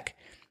your back.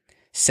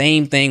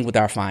 Same thing with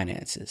our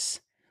finances.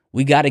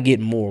 We got to get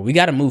more. We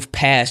got to move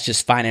past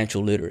just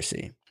financial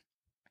literacy,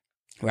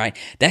 right?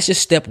 That's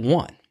just step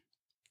one,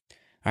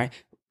 right?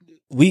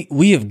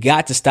 We have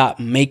got to stop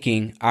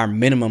making our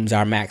minimums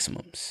our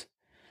maximums.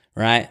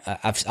 Right.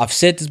 I've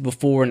said this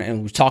before,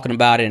 and we're talking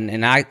about it,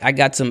 and I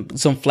got some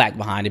flack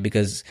behind it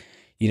because,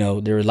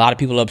 there were a lot of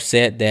people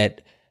upset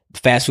that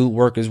fast food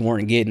workers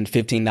weren't getting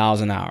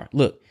 $15 an hour.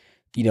 Look,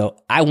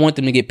 I want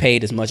them to get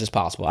paid as much as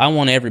possible. I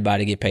want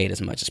everybody to get paid as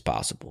much as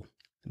possible.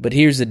 But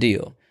here's the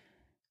deal.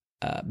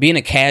 Being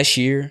a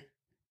cashier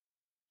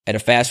at a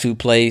fast food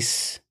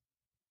place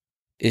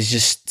is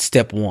just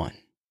step one,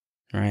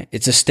 right?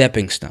 It's a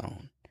stepping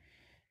stone.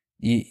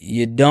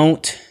 You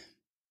don't...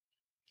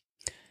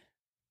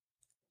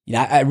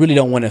 I really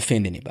don't want to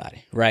offend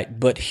anybody, right?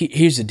 But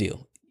here's the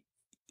deal.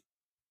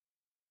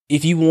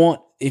 If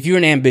you're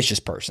an ambitious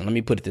person, let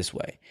me put it this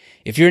way.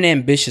 If you're an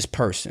ambitious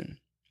person,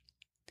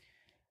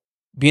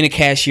 being a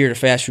cashier at a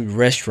fast food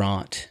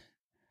restaurant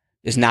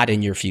is not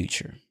in your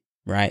future,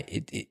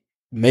 right?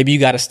 Maybe you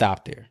got to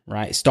stop there,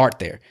 right? Start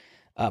there.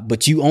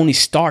 But you only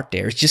start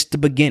there. It's just the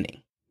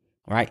beginning,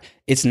 right?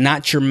 It's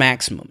not your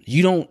maximum.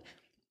 You don't,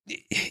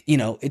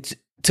 it's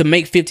to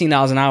make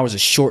 $15 an hour is a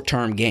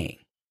short-term gain,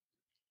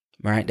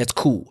 right? That's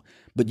cool.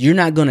 But you're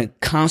not going to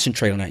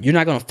concentrate on that. You're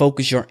not going to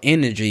focus your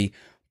energy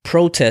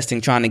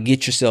protesting, trying to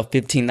get yourself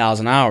 $15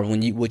 an hour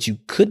when what you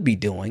could be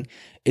doing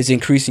is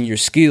increasing your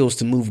skills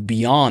to move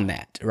beyond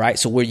that, right?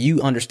 So where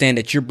you understand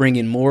that you're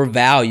bringing more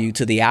value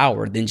to the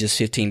hour than just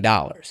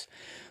 $15,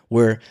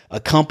 where a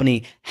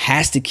company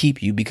has to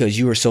keep you because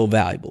you are so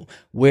valuable,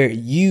 where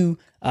you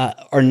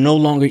are no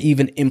longer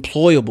even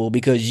employable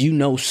because you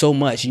know so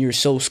much and you're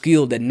so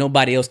skilled that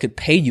nobody else could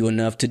pay you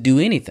enough to do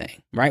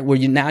anything, right? Where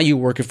now you're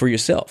working for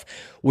yourself,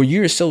 where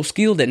you're so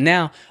skilled that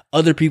now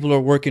other people are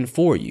working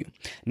for you.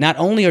 Not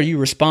only are you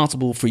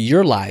responsible for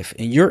your life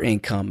and your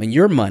income and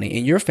your money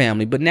and your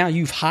family, but now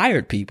you've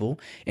hired people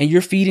and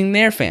you're feeding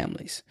their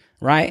families,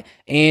 right?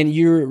 And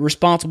you're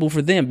responsible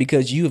for them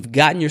because you have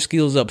gotten your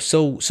skills up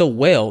so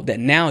well that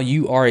now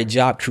you are a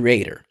job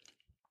creator,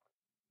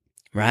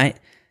 right?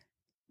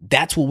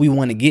 That's what we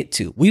want to get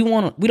to. We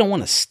don't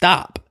want to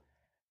stop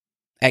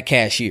at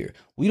cashier.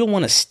 We don't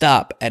want to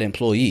stop at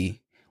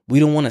employee. We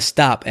don't want to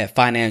stop at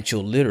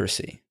financial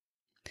literacy.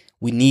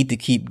 We need to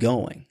keep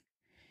going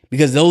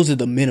because those are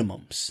the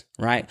minimums,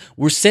 right?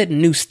 We're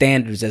setting new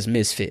standards as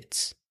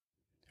misfits,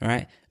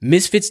 right?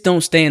 Misfits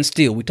don't stand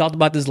still. We talked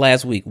about this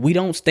last week. We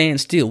don't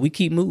stand still. We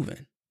keep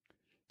moving,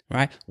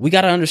 right? We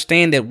got to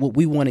understand that what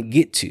we want to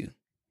get to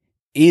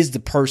is the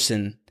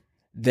person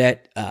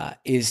that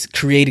is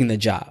creating the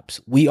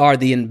jobs. We are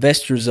the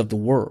investors of the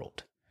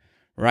world,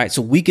 right?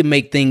 So we can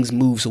make things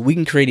move, so we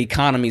can create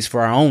economies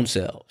for our own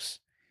selves,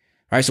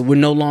 right? So we're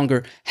no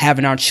longer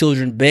having our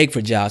children beg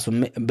for jobs,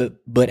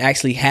 but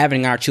actually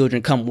having our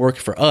children come work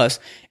for us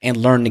and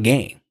learn the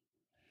game,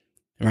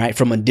 right?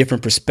 From a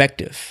different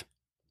perspective.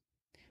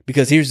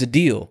 Because here's the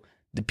deal.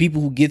 The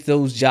people who get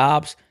those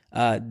jobs,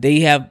 they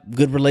have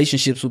good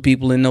relationships with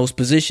people in those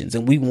positions.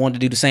 And we want to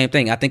do the same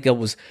thing. I think I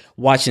was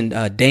watching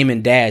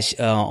Damon Dash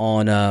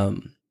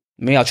on,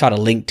 maybe I'll try to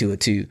link to it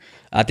too.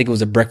 I think it was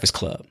The Breakfast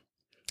Club.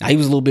 He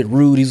was a little bit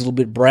rude. He was a little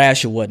bit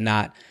brash or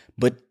whatnot,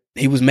 but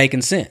he was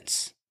making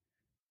sense,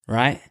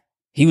 right?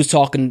 He was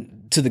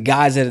talking to the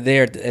guys that are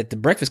there at the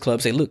Breakfast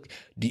Club, say, look,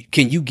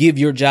 can you give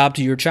your job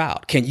to your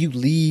child? Can you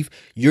leave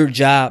your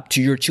job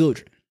to your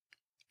children?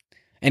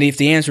 And if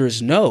the answer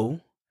is no,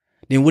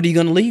 then what are you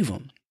going to leave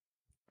them?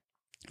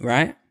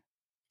 Right?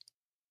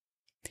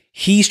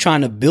 He's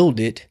trying to build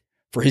it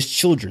for his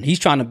children. He's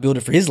trying to build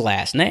it for his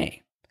last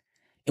name.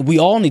 And we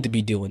all need to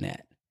be doing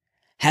that.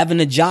 Having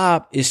a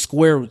job is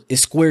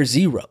square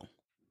zero.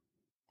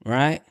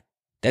 Right?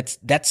 That's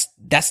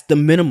the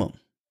minimum.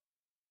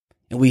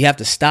 And we have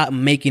to stop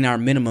making our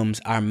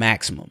minimums our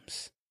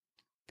maximums.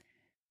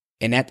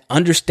 And that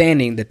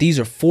understanding that these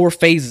are 4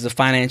 phases of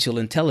financial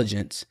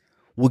intelligence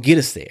will get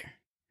us there.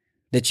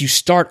 That you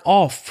start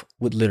off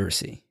with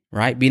literacy,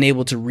 right? Being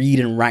able to read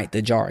and write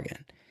the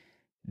jargon.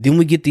 Then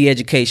we get the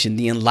education,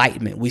 the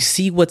enlightenment. We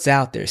see what's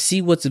out there,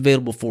 see what's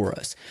available for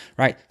us,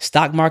 right?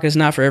 Stock market is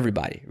not for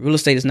everybody. Real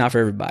estate is not for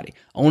everybody.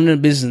 Owning a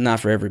business is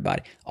not for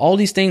everybody. All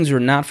these things are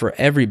not for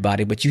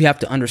everybody, but you have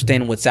to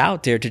understand what's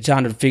out there to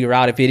try to figure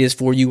out if it is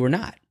for you or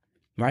not,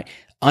 right?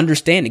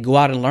 Understand it. Go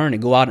out and learn it.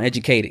 Go out and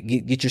educate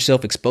it. Get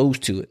yourself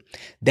exposed to it.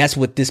 That's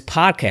what this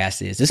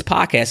podcast is. This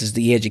podcast is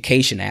the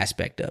education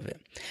aspect of it.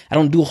 I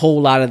don't do a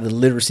whole lot of the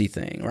literacy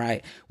thing,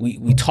 right?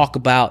 We talk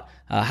about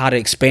how to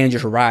expand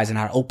your horizon,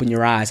 how to open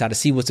your eyes, how to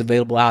see what's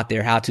available out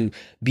there, how to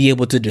be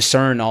able to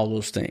discern all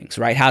those things,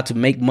 right? How to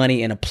make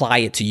money and apply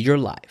it to your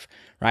life,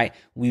 right?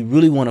 We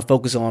really want to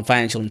focus on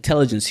financial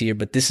intelligence here,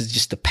 but this is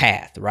just the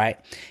path, right?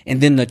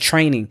 And then the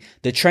training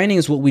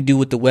is what we do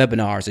with the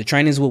webinars. The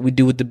training is what we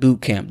do with the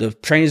boot camp. The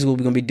training is what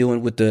we're going to be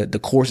doing with the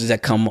courses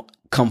that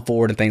come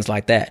forward and things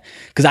like that.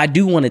 Because I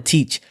do want to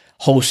teach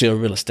wholesale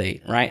real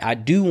estate, right? I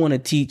do want to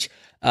teach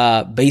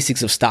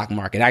basics of stock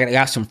market. I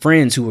got some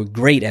friends who are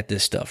great at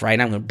this stuff, right?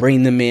 I'm going to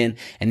bring them in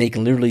and they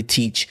can literally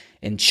teach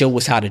and show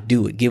us how to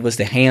do it. Give us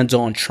the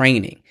hands-on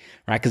training,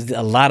 right? Because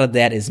a lot of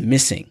that is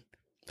missing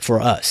for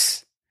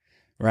us.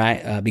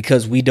 Right?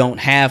 Because we don't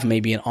have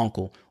maybe an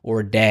uncle or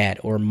a dad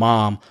or a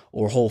mom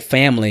or a whole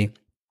family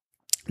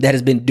that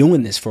has been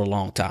doing this for a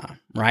long time,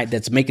 right?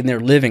 That's making their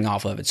living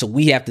off of it. So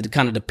we have to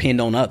kind of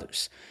depend on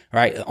others,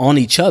 right? On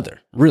each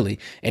other, really.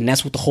 And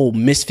that's what the whole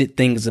misfit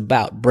thing is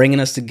about, bringing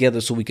us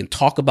together so we can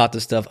talk about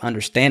this stuff,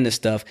 understand this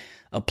stuff,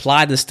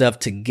 apply this stuff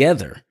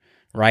together,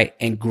 right?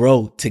 And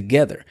grow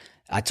together.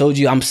 I told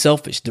you I'm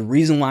selfish. The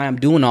reason why I'm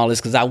doing all this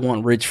is because I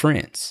want rich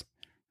friends,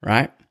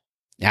 right?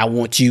 I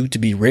want you to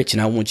be rich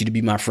and I want you to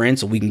be my friend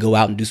so we can go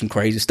out and do some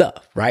crazy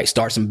stuff, right?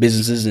 Start some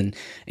businesses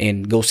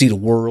and go see the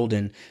world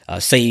and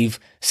save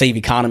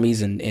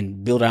economies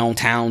and build our own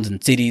towns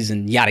and cities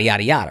and yada,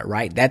 yada, yada,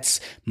 right?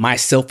 That's my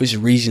selfish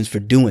reasons for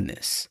doing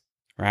this,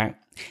 right?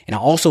 And I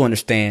also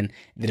understand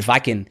that if I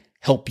can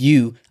help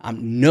you, I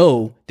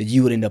know that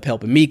you would end up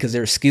helping me because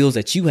there are skills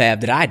that you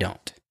have that I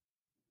don't.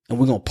 And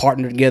we're going to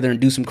partner together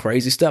and do some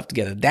crazy stuff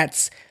together.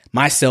 That's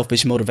my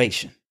selfish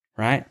motivation,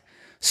 right?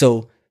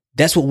 So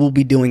That's what we'll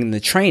be doing in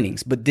the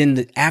trainings. But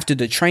then after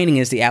the training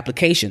is the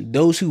application.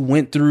 Those who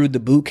went through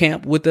the boot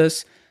camp with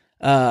us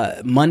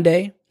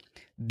Monday,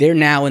 they're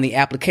now in the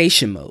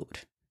application mode,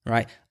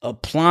 right?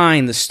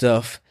 Applying the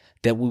stuff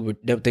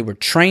that they were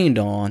trained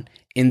on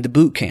in the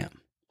boot camp,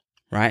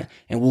 right?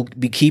 And we'll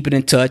be keeping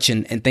in touch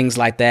and things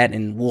like that.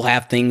 And we'll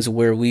have things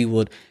where we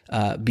would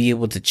be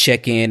able to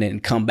check in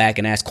and come back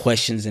and ask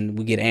questions, and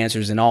we get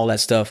answers and all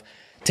that stuff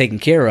taken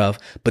care of.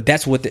 But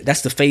that's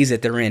the phase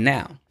that they're in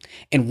now.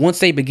 And once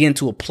they begin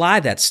to apply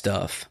that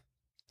stuff,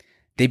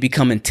 they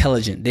become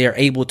intelligent. They are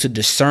able to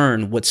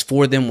discern what's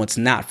for them, what's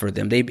not for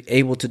them. They're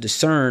able to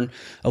discern,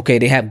 okay,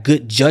 they have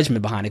good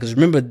judgment behind it. Because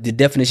remember, the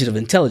definition of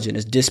intelligent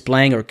is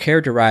displaying or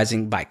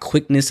characterizing by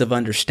quickness of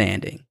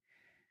understanding,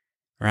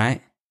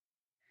 right?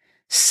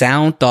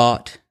 Sound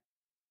thought,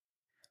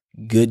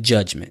 good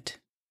judgment.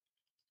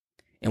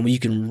 And when you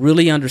can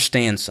really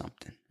understand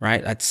something,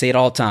 right? I say it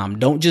all the time.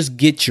 Don't just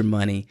get your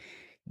money,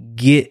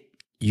 get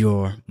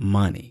your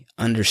money.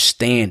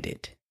 Understand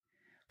it.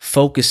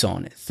 Focus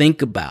on it.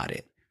 Think about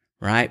it,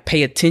 right?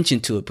 Pay attention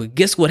to it. But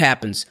guess what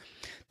happens?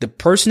 The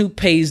person who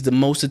pays the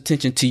most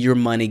attention to your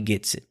money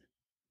gets it,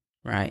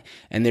 right?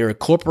 And there are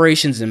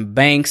corporations and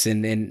banks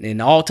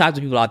and all types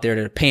of people out there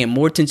that are paying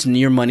more attention to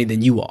your money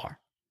than you are.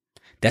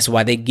 That's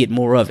why they get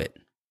more of it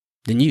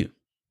than you,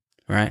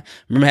 right?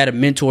 Remember, I had a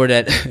mentor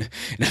that, and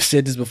I've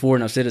said this before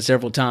and I've said it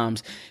several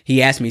times.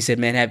 He asked me, he said,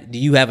 man, do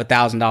you have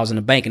 $1,000 in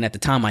the bank? And at the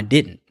time I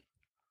didn't,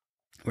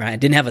 right? I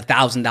didn't have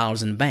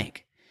 $1,000 in the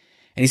bank.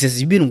 And he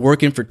says, you've been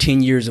working for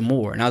 10 years or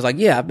more. And I was like,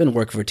 yeah, I've been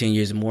working for 10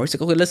 years or more. He's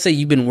like, okay, let's say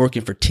you've been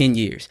working for 10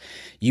 years.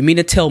 You mean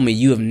to tell me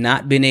you have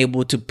not been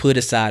able to put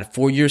aside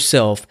for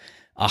yourself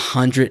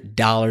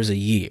 $100 a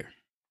year?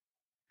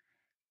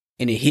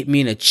 And it hit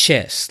me in the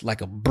chest like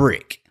a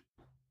brick.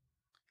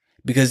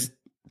 Because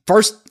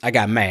first I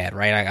got mad,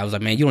 right? I was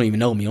like, man, you don't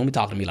even know me. Don't be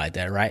talking to me like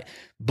that, right?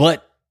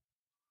 But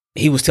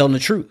he was telling the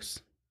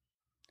truth,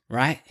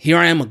 right? Here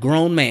I am, a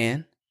grown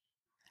man.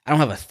 I don't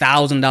have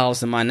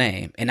 $1,000 in my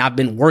name, and I've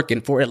been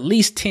working for at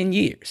least 10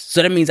 years.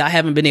 So that means I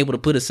haven't been able to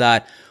put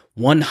aside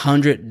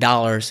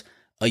 $100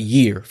 a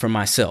year for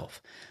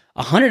myself.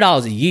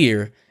 $100 a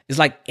year is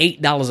like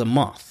 $8 a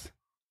month,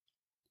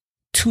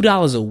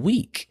 $2 a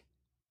week,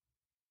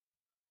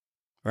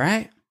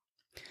 right?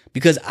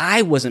 Because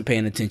I wasn't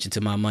paying attention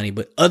to my money,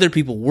 but other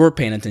people were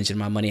paying attention to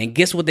my money. And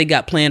guess what they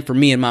got planned for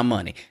me and my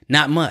money?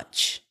 Not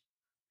much.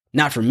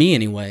 Not for me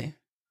anyway,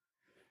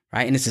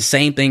 right? And it's the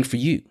same thing for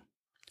you.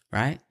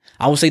 Right?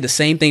 I will say the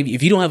same thing.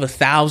 If you don't have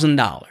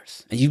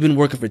 $1,000 and you've been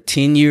working for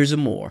 10 years or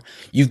more,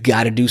 you've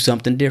got to do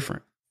something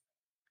different.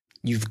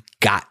 You've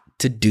got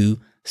to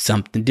do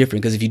something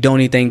different. Because if you do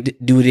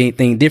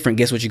anything different,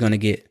 guess what you're going to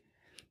get?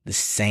 The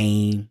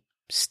same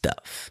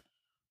stuff.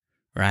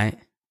 Right?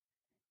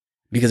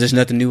 Because there's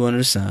nothing new under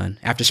the sun.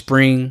 After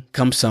spring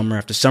comes summer.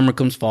 After summer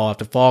comes fall.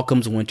 After fall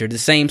comes winter. The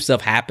same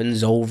stuff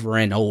happens over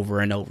and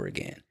over and over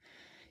again.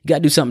 You got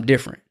to do something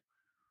different.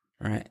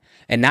 Right?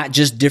 And not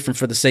just different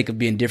for the sake of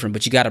being different,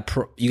 but you got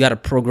to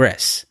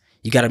progress.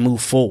 You got to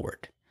move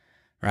forward,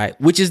 right?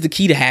 Which is the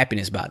key to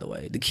happiness, by the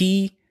way. The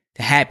key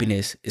to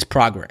happiness is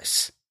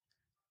progress.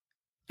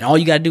 And all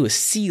you got to do is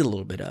see a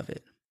little bit of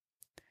it.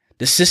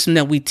 The system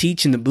that we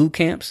teach in the boot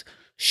camps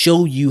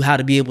show you how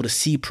to be able to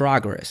see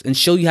progress and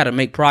show you how to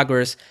make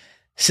progress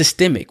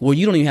systemic, where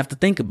you don't even have to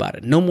think about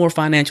it. No more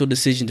financial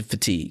decision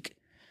fatigue,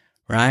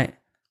 right?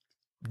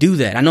 Do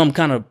that. I know I'm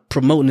kind of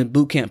promoting the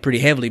boot camp pretty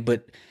heavily,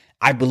 but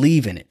I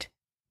believe in it.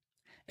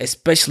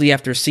 Especially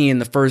after seeing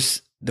the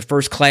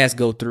first class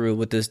go through it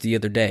with us the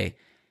other day,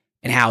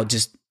 and how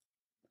just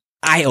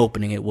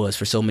eye-opening it was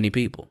for so many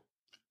people,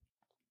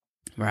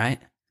 right?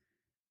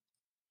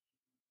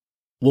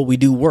 What we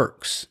do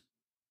works,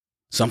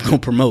 so I'm going to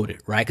promote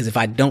it, right? Because if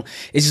I don't,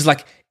 it's just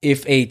like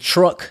if a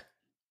truck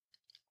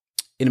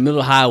in the middle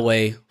of the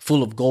highway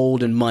full of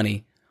gold and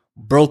money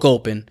broke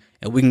open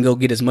and we can go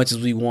get as much as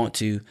we want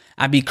to,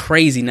 I'd be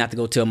crazy not to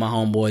go tell my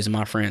homeboys and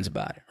my friends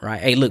about it, right?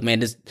 Hey, look,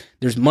 man,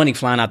 there's money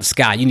flying out the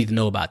sky. You need to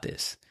know about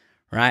this,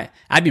 right?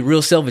 I'd be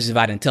real selfish if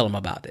I didn't tell them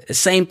about it. The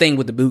same thing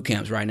with the boot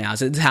camps right now.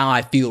 So it's how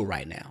I feel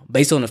right now,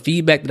 based on the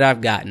feedback that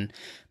I've gotten,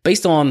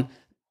 based on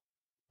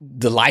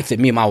the life that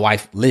me and my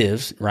wife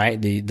lives, right?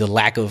 The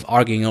lack of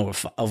arguing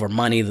over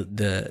money,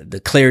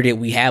 the clarity that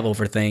we have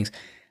over things.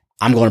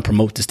 I'm going to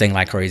promote this thing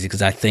like crazy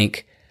because I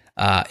think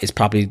it's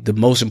probably the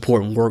most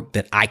important work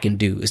that I can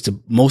do. It's the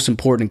most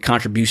important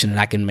contribution that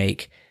I can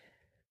make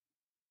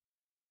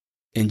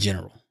in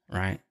general,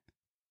 right?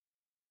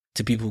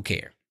 To people who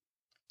care.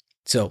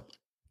 So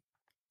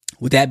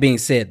with that being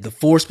said, the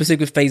 4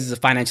 specific phases of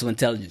financial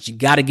intelligence, you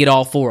got to get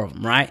all 4 of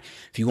them, right?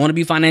 If you want to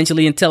be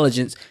financially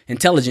intelligent,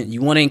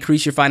 you want to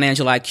increase your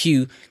financial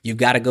IQ, you've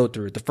got to go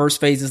through it. The first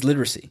phase is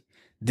literacy.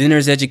 Then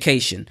there's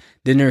education.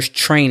 Then there's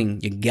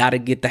training. You got to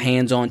get the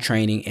hands-on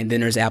training. And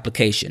then there's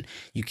application.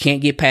 You can't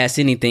get past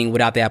anything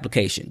without the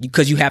application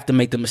because you have to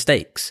make the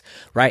mistakes,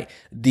 right?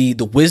 The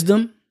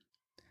wisdom,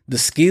 the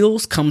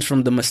skills comes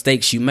from the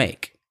mistakes you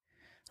make,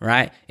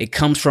 right? It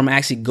comes from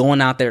actually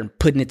going out there and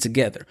putting it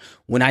together.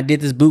 When I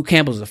did this boot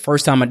camp, it was the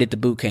first time I did the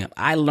boot camp.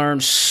 I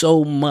learned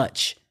so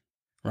much,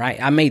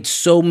 right? I made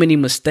so many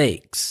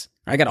mistakes.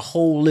 I got a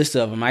whole list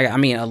of them. I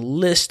mean, a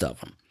list of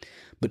them.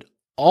 But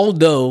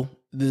although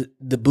the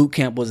boot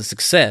camp was a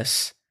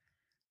success,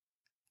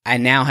 I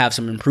now have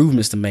some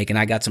improvements to make, and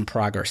I got some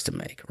progress to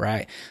make,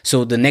 right?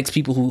 So the next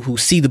people who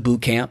see the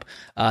boot camp,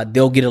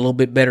 they'll get a little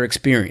bit better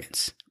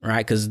experience,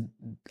 right? Because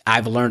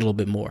I've learned a little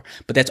bit more.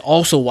 But that's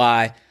also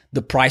why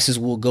the prices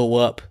will go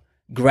up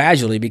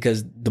gradually,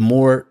 because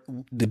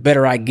the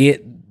better I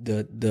get,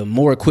 the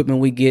more equipment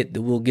we get,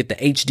 we'll get the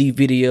HD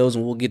videos,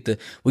 and we'll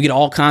get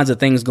all kinds of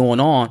things going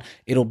on.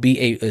 It'll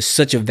be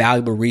such a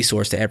valuable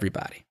resource to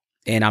everybody.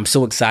 And I'm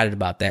so excited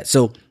about that.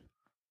 So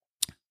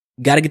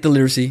got to get the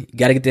literacy,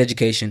 got to get the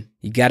education,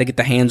 you got to get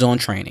the hands-on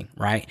training,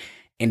 right?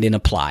 And then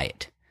apply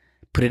it.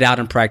 Put it out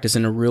in practice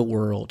in the real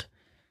world.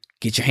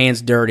 Get your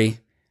hands dirty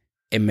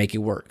and make it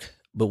work.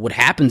 But what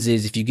happens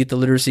is, if you get the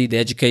literacy, the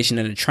education,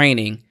 and the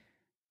training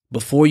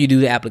before you do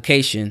the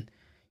application,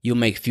 you'll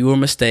make fewer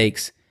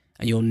mistakes,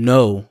 and you'll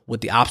know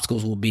what the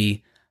obstacles will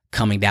be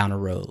coming down the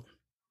road.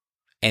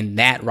 And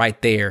that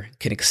right there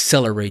can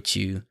accelerate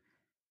you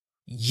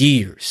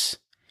years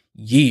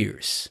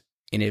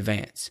in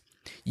advance.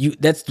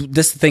 That's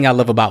the thing I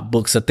love about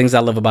books, the things I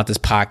love about this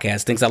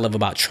podcast, things I love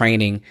about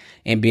training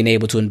and being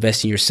able to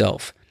invest in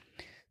yourself.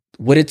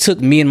 What it took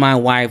me and my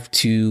wife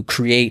to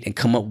create and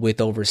come up with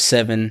over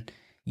 7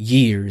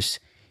 years,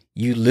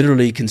 you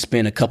literally can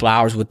spend a couple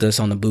hours with us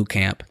on the boot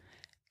camp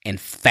and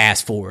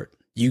fast forward.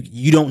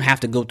 You don't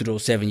have to go through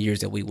those 7 years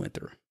that we went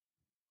through.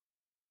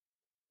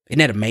 Isn't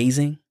that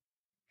amazing?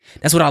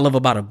 That's what I love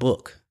about a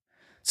book.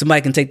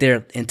 Somebody can take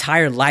their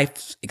entire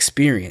life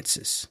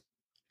experiences,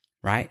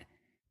 right?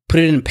 Put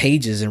it in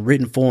pages in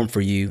written form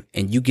for you,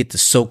 and you get to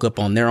soak up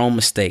on their own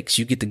mistakes.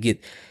 You get to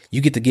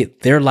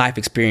get their life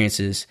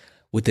experiences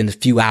within a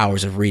few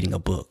hours of reading a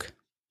book.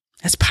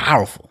 That's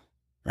powerful,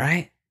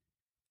 right?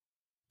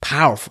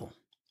 Powerful.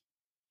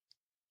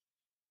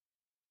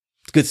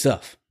 It's good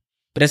stuff.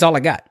 But that's all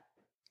I got.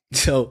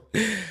 So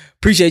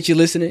appreciate you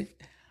listening.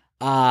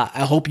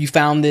 I hope you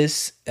found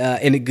this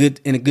in a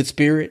good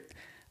spirit.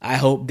 I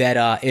hope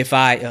that if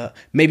I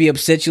maybe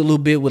upset you a little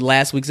bit with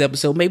last week's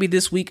episode, maybe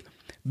this week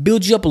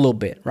build you up a little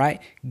bit, right?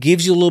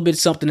 Gives you a little bit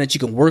something that you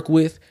can work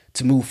with,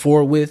 to move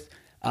forward with,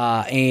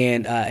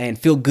 and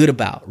feel good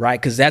about, right?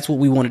 Because that's what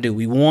we want to do.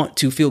 We want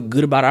to feel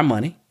good about our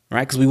money,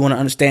 right? Because we want to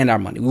understand our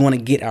money. We want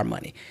to get our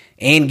money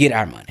and get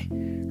our money,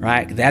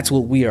 right? That's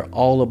what we are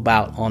all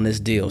about on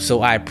this deal.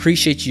 So I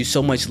appreciate you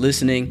so much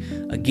listening.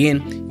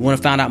 Again, you want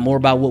to find out more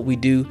about what we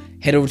do,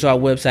 head over to our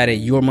website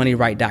at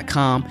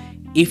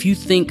yourmoneyright.com. If you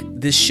think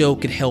this show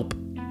could help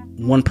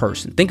one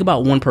person, think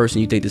about one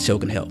person you think this show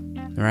can help,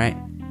 all right?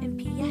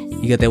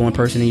 You got that one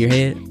person in your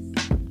head?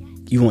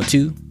 You want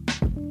two?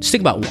 Just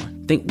think about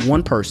one. Think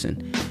one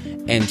person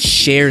and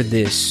share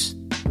this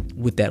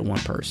with that one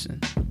person,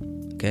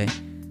 okay?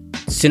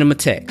 Send them a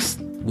text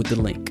with the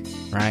link,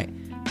 right?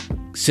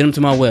 Send them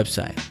to my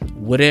website.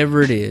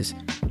 Whatever it is,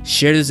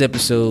 share this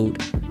episode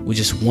with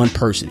just one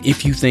person.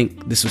 If you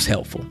think this was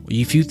helpful,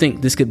 if you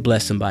think this could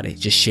bless somebody,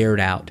 just share it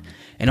out.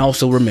 And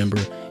also remember,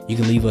 you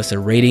can leave us a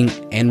rating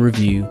and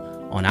review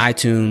on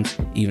iTunes,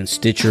 even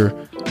Stitcher,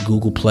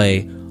 Google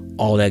Play,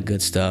 all that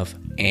good stuff.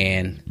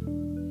 And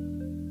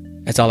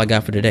that's all I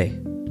got for today.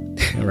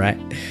 All right.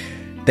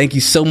 Thank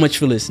you so much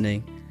for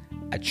listening.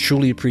 I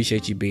truly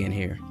appreciate you being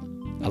here.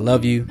 I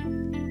love you.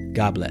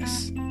 God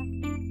bless.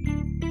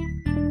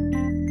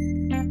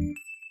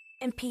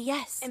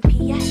 MPS.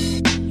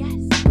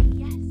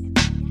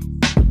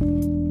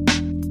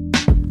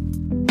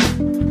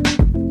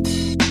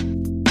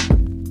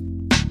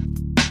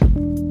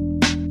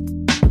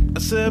 I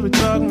said we're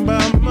talking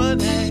about